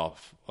 kilometers, I'm like, oh,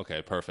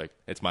 okay, perfect.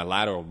 It's my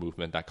lateral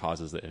movement that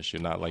causes the issue,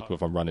 not like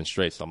if I'm running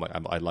straight. So I'm like,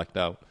 I lucked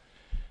out.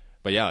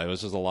 But yeah, it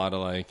was just a lot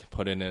of like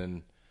putting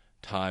in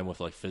time with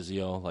like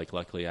physio. Like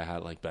luckily I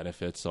had like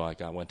benefits, so I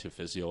went to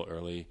physio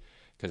early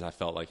because I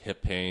felt like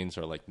hip pains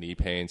or like knee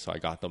pains, so I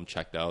got them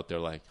checked out. They're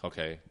like,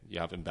 okay, you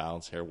have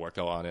imbalance here, work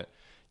out on it.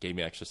 Gave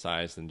me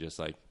exercise and just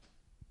like,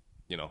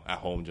 you know, at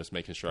home just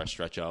making sure I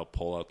stretch out,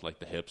 pull out like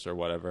the hips or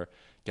whatever,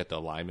 get the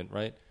alignment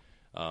right.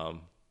 I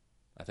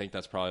think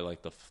that's probably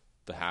like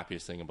the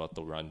happiest thing about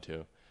the run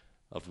too,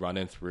 of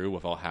running through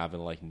without having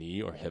like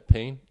knee or hip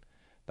pain.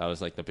 That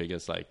was like the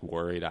biggest like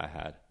worry that I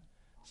had.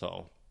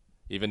 So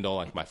even though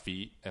like my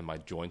feet and my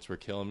joints were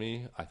killing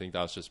me, I think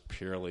that was just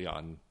purely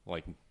on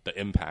like the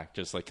impact,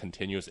 just like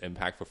continuous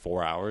impact for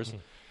 4 hours.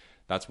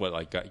 That's what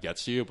like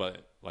gets you.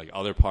 But like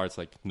other parts,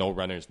 like no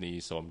runner's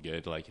knees, so I'm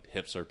good. Like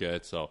hips are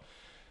good. So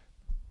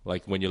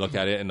like when you look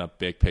at it in a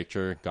big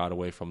picture, got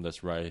away from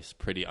this race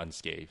pretty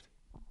unscathed.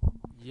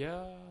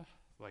 Yeah,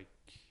 like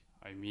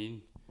I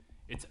mean,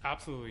 it's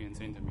absolutely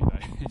insane to me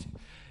that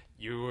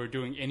you were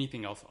doing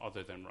anything else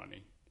other than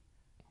running.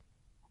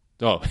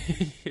 Oh,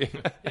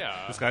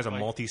 Yeah, This guy's a like,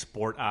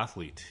 multi-sport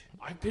athlete.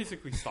 I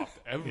basically stopped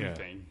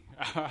everything.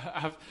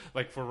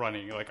 Like for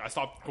running, like I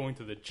stopped going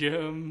to the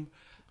gym.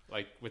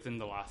 Like within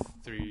the last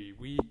 3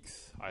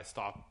 weeks, I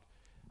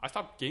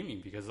stopped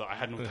gaming because I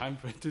had no time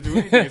to do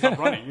anything except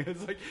running.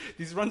 It's like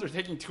these runs are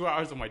taking 2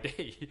 hours of my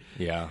day.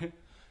 yeah.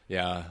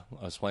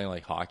 I was playing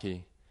like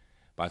hockey,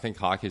 but I think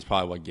hockey is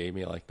probably what gave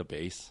me like the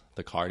base,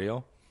 the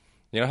cardio.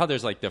 You know how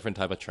there's like different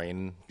type of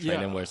training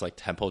where it's like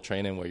tempo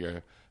training where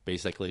you're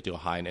basically do a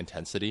high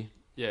intensity,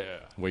 Yeah.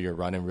 where you're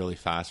running really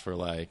fast for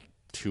like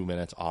 2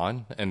 minutes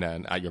on, and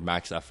then at your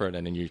max effort,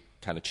 and then you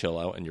kind of chill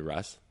out and you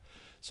rest.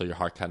 So your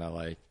heart kind of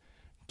like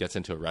gets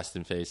into a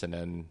resting phase, and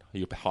then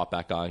you hop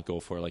back on, go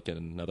for like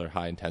another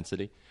high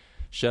intensity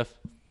shift.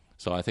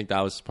 So I think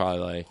that was probably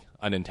like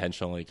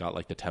unintentionally got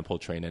like the tempo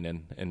training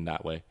in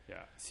that way.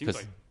 Yeah. Seems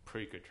like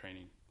pretty good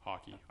training,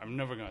 hockey. I'm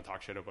never going to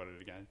talk shit about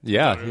it again.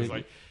 Yeah. It was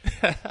like,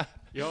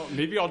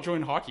 maybe I'll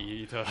join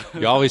hockey.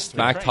 You always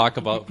smack train. talk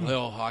about,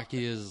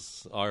 hockey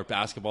or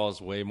basketball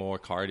is way more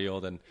cardio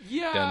than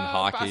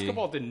hockey.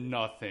 Basketball did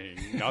nothing.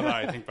 Now that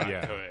I think back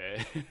Yeah. to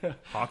it.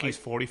 Hockey's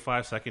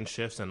 45-second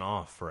shifts and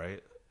off,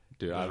 right?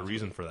 Dude, There's a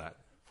reason for that.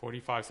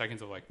 45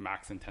 seconds of like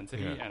max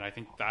intensity, and I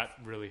think that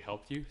really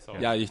helped you. So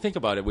Yeah, you think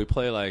about it. We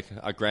play like,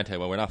 granted,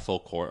 when we're not full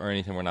court or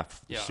anything, we're not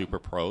Yeah. super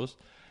pros.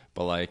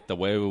 But like the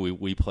way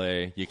we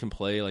play, you can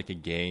play like a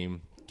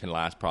game can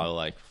last probably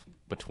like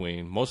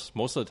between most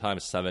of the time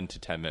 7 to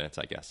 10 minutes,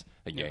 I guess,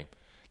 a game,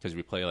 because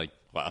we play like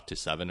up to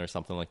 7 or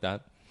something like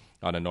that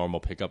on a normal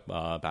pickup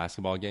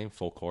basketball game,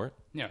 full court.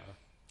 Yeah.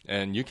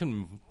 And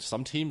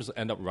some teams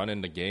end up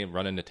running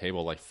the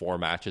table like 4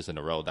 matches in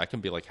a row. That can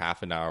be like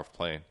half an hour of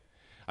playing.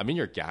 I mean,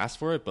 you're gassed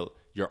for it, but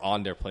you're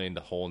on there playing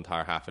the whole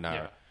entire half an hour.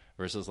 Yeah.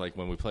 Versus like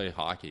when we play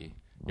hockey,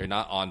 you're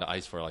not on the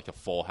ice for like a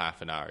full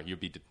half an hour. You'll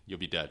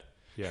be dead.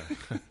 Yeah.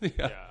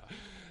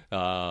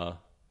 Yeah.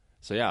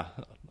 So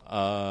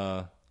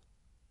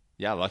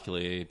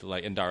luckily,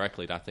 like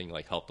indirectly, that thing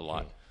like helped a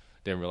lot.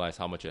 Didn't realize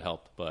how much it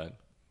helped, but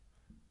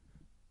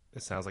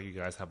It sounds like you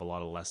guys have a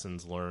lot of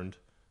lessons learned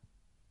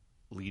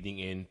leading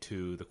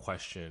into the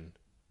question,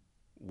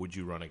 would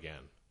you run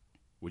again?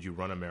 Would you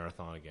run a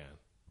marathon again?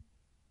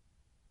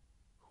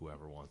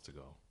 Whoever wants to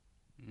go.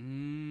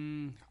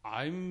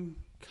 I'm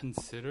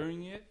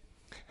considering it,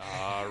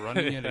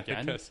 running it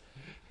again.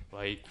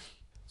 Like,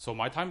 so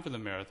my time for the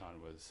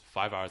marathon was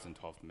 5 hours and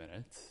 12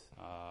 minutes.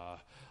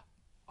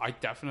 I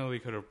definitely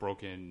could have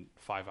broken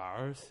 5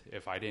 hours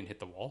if I didn't hit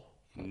the wall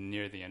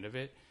near the end of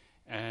it.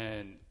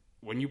 And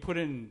when you put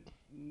in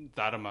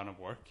that amount of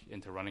work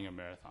into running a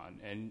marathon,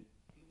 and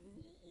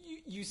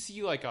you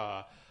see like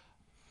a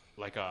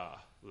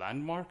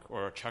landmark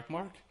or a check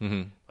mark,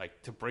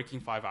 like to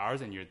breaking 5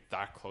 hours, and you're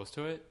that close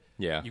to it,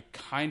 you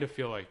kind of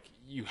feel like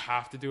you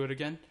have to do it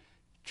again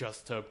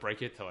just to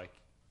break it to like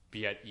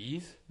be at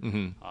ease.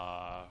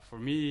 For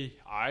me,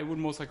 I would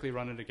most likely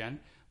run it again,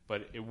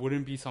 but it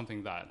wouldn't be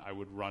something that I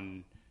would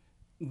run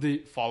the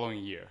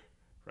following year,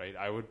 right?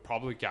 I would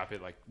probably gap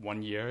it like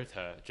 1 year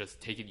to just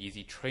take it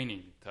easy,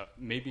 training to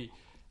maybe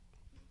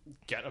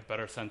get a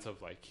better sense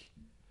of like,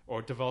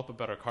 or develop a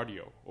better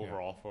cardio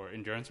overall for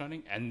endurance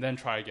running, and then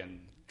try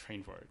again,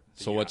 train for it.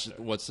 So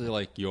what's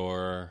like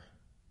your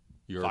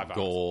 5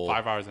 goal? hours.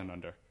 5 hours and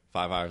under.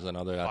 5 hours and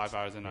under. 5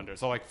 hours and under.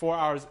 So like 4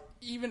 hours.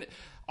 Even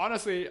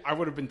honestly, I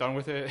would have been done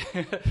with it,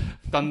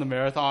 done the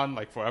marathon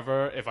like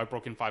forever if I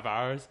broke in 5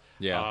 hours.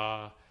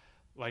 Yeah.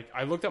 Like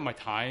I looked at my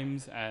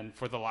times, and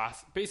for the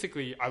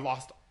basically I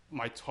lost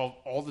my 12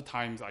 all the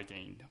times I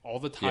gained, all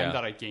the time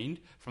that I gained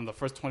from the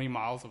first 20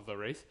 miles of the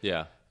race.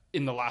 Yeah.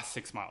 In the last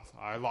 6 miles,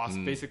 I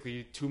lost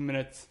basically 2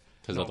 minutes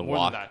because of the more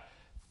walk. than that,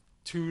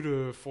 2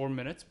 to 4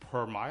 minutes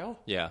per mile.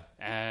 Yeah.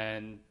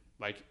 And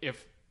like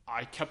if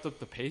I kept up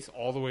the pace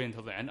all the way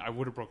until the end, I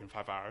would have broken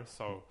 5 hours.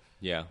 So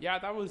yeah,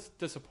 that was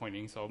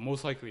disappointing. So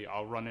most likely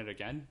I'll run it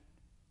again.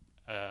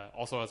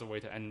 Also as a way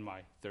to end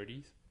my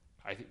 30s.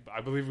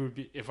 I believe it would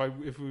be if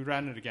we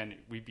ran it again,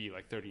 we'd be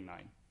like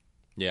 39.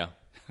 Yeah.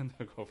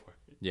 Go for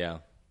it. Yeah.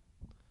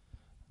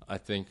 I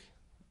think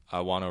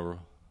I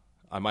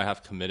might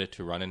have committed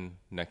to running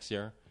next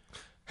year.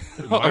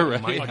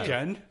 Already?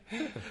 Again?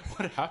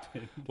 What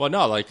happened? Well,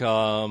 no,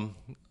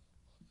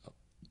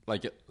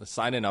 like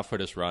signing up for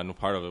this run,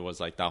 part of it was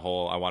like that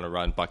whole I want to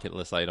run bucket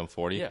list item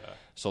 40. Yeah.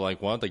 So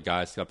like one of the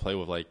guys got play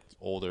with like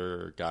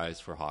older guys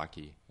for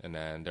hockey, and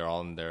then they're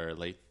all in their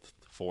late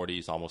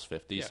 40s, almost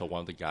 50s. Yeah. So one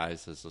of the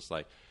guys is just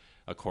like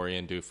a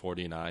Korean dude,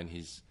 49.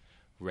 He's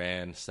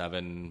ran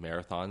 7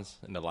 marathons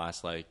in the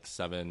last like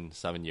seven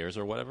years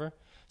or whatever.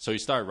 So he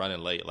started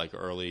running late, like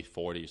early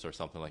 40s or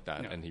something like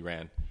that, and he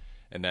ran.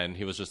 And then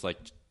he was just like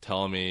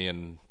telling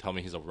me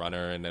he's a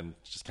runner, and then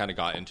just kind of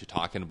got into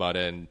talking about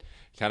it, and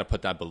kind of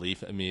put that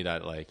belief in me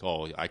that like,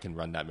 oh, I can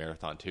run that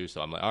marathon too.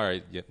 So I'm like, all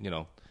right,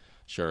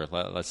 sure,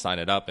 let's sign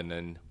it up. And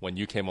then when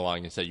you came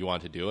along and said you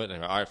wanted to do it, and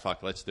I'm like, all right,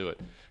 fuck, let's do it,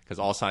 because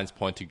all signs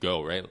point to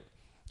go, right?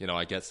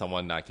 I get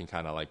someone that I can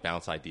kind of like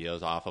bounce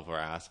ideas off of or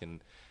ask,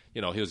 and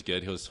he was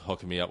good. He was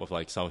hooking me up with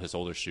like some of his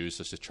older shoes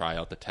just to try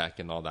out the tech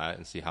and all that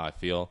and see how I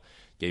feel.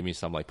 Gave me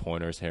some like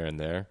pointers here and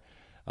there.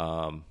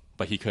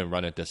 but he couldn't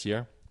run it this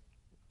year.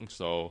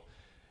 So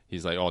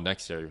he's like, oh,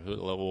 next year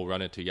we'll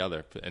run it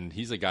together. And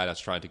he's a guy that's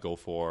trying to go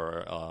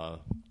for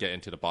get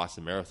into the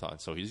Boston Marathon.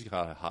 So he's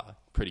got a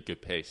pretty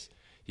good pace.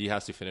 He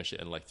has to finish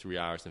it in like 3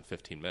 hours and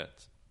 15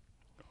 minutes.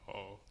 Oh,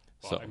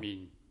 well, So- I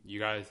mean, you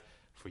guys,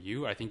 for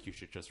you, I think you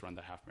should just run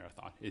the half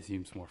marathon. It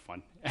seems more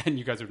fun, and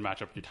you guys would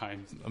match up your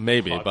times.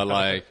 Maybe, a lot but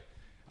better. like,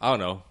 I don't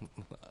know.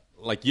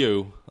 Like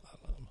you,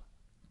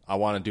 I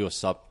want to do a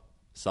sub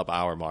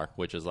hour mark,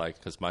 which is like,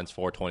 because mine's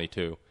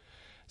 4:22.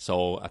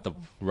 So at the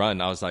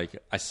run, I was like,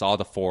 I saw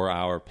the 4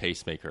 hour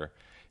pacemaker.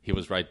 He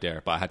was right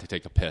there, but I had to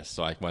take a piss,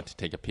 so I went to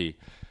take a pee.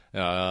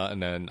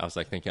 And then I was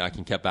like thinking I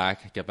can get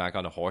back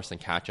on the horse and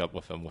catch up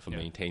with him with a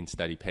maintained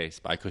steady pace.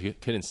 But I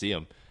couldn't see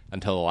him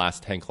until the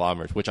last 10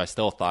 kilometers, which I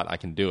still thought I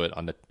can do it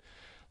on the,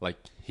 like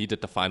he did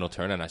the final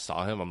turn and I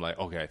saw him. I'm like,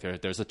 okay,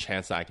 there's a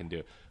chance that I can do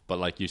it. But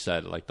like you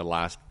said, like the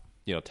last,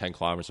 10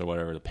 kilometers or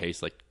whatever, the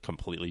pace like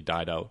completely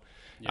died out.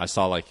 I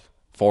saw like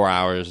 4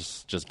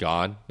 hours just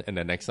gone. And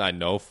the next thing I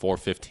know,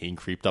 4:15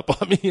 creeped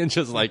up on me and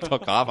just like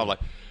took off. I'm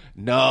like,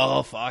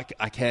 no, fuck,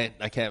 I can't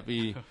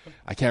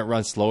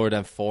run slower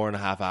than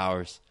 4.5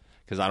 hours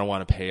because I don't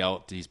want to pay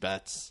out these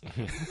bets.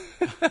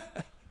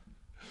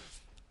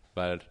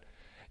 But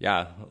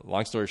yeah,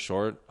 long story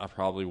short, I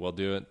probably will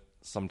do it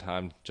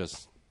sometime.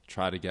 Just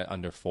try to get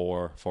under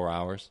 4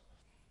 hours.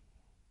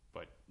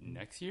 But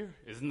next year,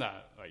 isn't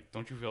that like?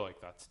 Don't you feel like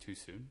that's too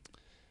soon?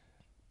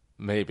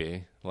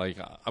 Maybe. Like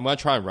I'm gonna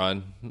try and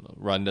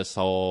run this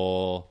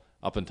whole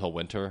up until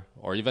winter,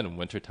 or even in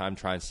wintertime,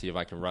 try and see if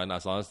I can run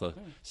as long as the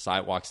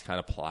sidewalk's kind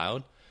of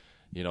plowed.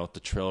 The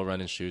trail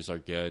running shoes are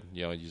good.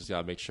 You just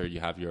gotta make sure you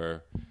have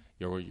you're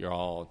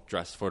all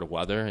dressed for the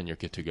weather and you're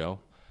good to go.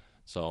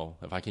 So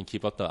if I can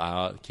keep up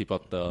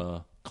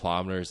the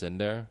kilometers in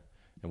there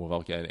and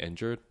without getting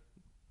injured,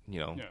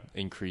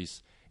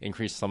 increase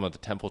some of the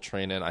tempo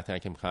training, I think I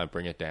can kind of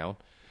bring it down.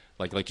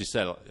 Like you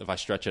said, if I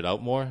stretch it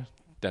out more,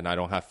 then I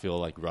don't have to feel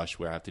like rush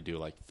where I have to do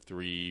like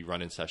 3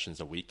 running sessions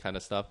a week kind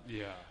of stuff.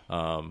 Yeah.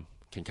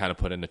 Can kind of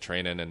put in the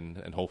training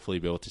and hopefully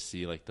be able to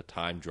see like the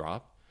time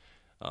drop.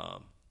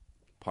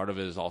 Part of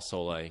it is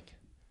also like,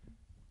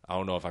 I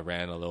don't know if I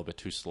ran a little bit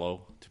too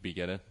slow to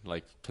begin it,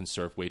 like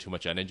conserve way too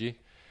much energy,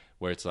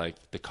 where it's like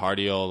the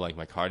cardio, like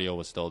my cardio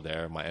was still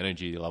there. My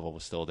energy level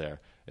was still there.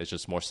 It's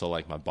just more so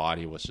like my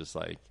body was just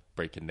like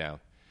breaking down.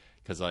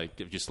 Cause like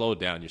if you slow it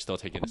down, you're still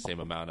taking the same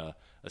amount of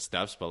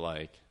steps, but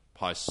like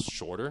probably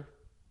shorter.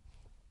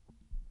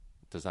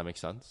 Does that make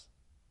sense?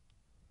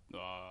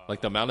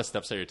 Like the amount of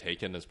steps that you're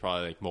taking is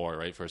probably like more,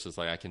 right? Versus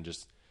like I can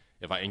just,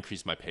 if I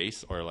increase my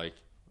pace or like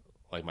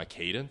my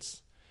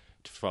cadence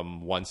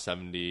from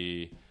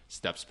 170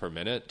 steps per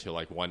minute to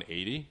like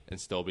 180 and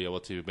still be able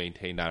to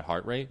maintain that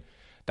heart rate,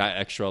 that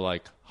extra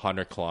like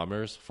 100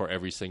 kilometers for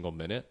every single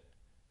minute.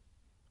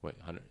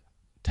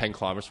 10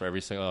 kilometers for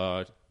every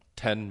single,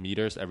 10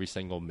 meters every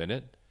single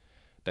minute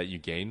that you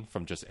gain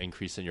from just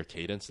increasing your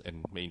cadence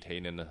and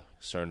maintaining a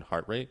certain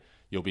heart rate,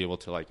 you'll be able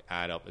to like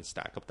add up and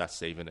stack up that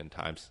saving in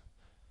times.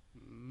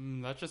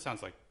 That just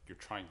sounds like you're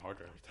trying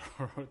harder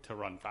to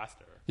run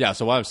faster. Yeah,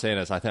 so what I'm saying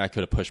is I think I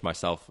could have pushed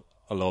myself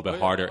a little bit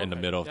harder in the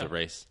middle of the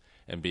race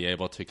and be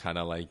able to kind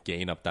of like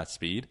gain up that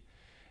speed.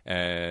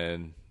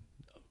 And,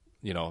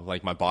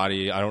 like my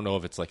body, I don't know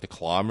if it's like the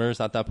kilometers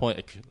at that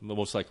point.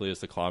 Most likely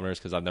it's the kilometers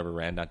because I've never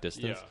ran that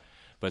distance. Yeah.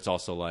 But it's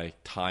also like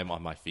time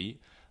on my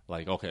feet.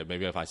 Like, okay,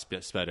 maybe if I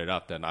sped it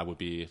up, then I would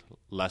be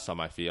less on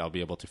my feet. I'll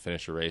be able to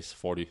finish a race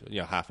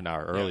half an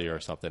hour earlier or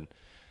something,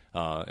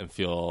 and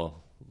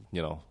feel,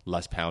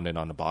 less pounding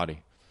on the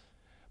body.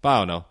 But I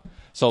don't know.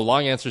 So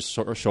long answer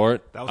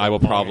short, That was I will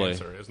long probably.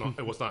 Answer.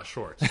 It was not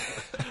short.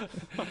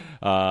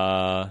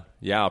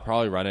 Yeah, I'll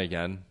probably run it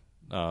again.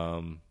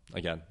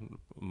 Again,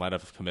 might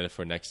have committed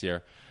for next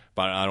year,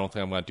 but I don't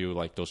think I'm going to do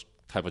like those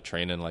type of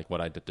training like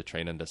what I did the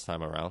training this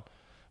time around,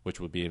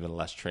 which would be even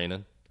less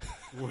training.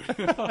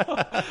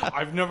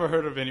 I've never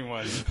heard of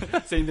anyone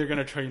saying they're going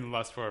to train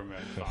less for a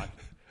marathon.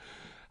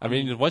 I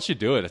mean, once you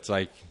do it, it's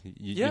like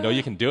you know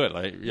you can do it.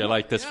 Like you're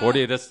like this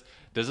 40. This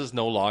is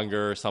no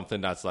longer something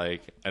that's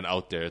like an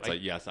out there. It's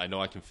like yes, I know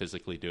I can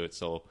physically do it.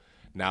 So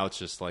now it's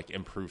just like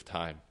improved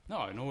time. No,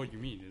 I know what you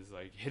mean. It's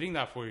like hitting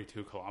that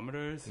 42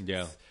 kilometers.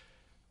 Yeah.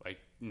 Like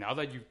now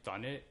that you've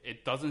done it,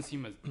 it doesn't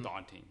seem as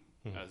daunting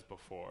as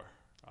before.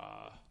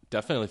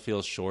 Definitely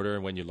feels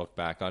shorter when you look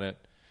back on it.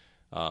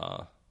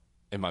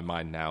 In my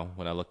mind now,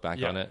 when I look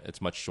back on it,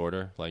 it's much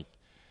shorter. Like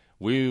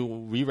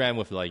we ran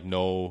with like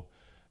no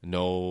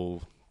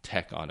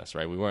tech on us,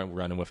 right? We weren't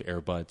running with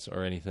earbuds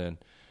or anything.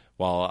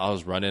 While I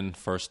was running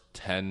first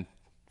 10,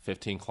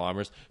 15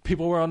 kilometers,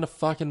 people were on the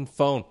fucking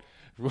phone,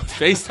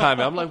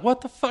 FaceTime. I'm like,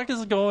 what the fuck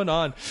is going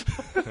on?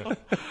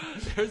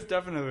 There's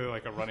definitely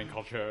like a running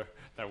culture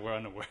that we're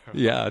unaware of.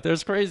 Yeah,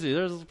 there's crazy.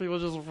 There's people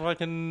just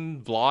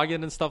fucking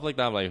vlogging and stuff like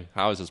that. I'm like,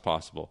 how is this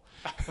possible?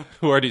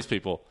 Who are these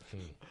people?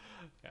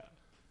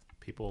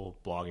 People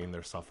blogging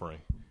their suffering.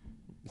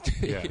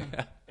 Yeah.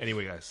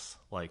 Anyway, guys,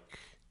 like,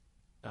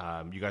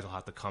 you guys will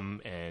have to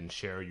come and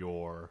share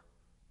your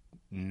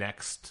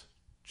next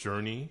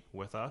journey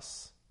with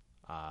us.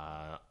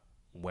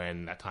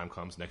 when that time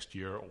comes next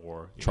year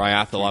or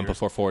Triathlon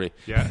before 40.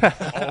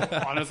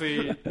 Yeah.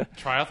 Honestly,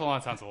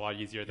 triathlon sounds a lot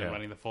easier than Yeah.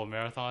 running the full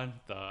marathon.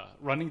 The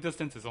running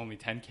distance is only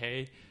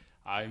 10K.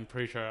 I'm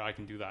pretty sure I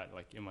can do that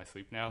like in my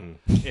sleep now.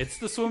 It's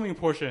the swimming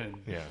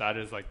portion that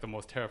is like the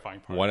most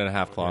terrifying part.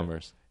 1.5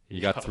 kilometers. You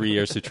got 3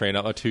 years to train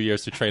up, or 2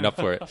 years to train up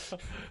for it.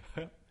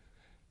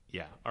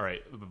 Yeah. All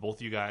right. But both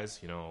of you guys,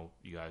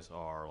 you guys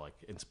are like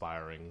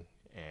inspiring,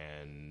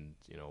 and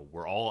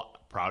we're all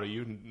proud of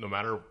you. No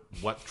matter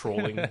what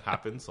trolling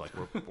happens, like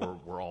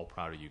we're all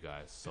proud of you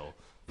guys. So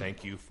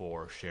thank you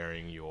for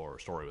sharing your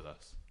story with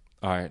us.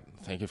 All right.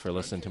 Thank you for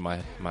listening to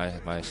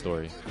my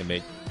story and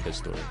make his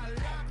story.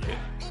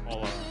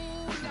 All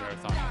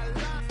marathon.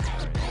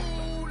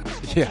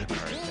 Yeah. All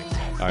right. Thanks,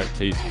 guys. All right.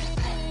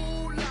 Peace.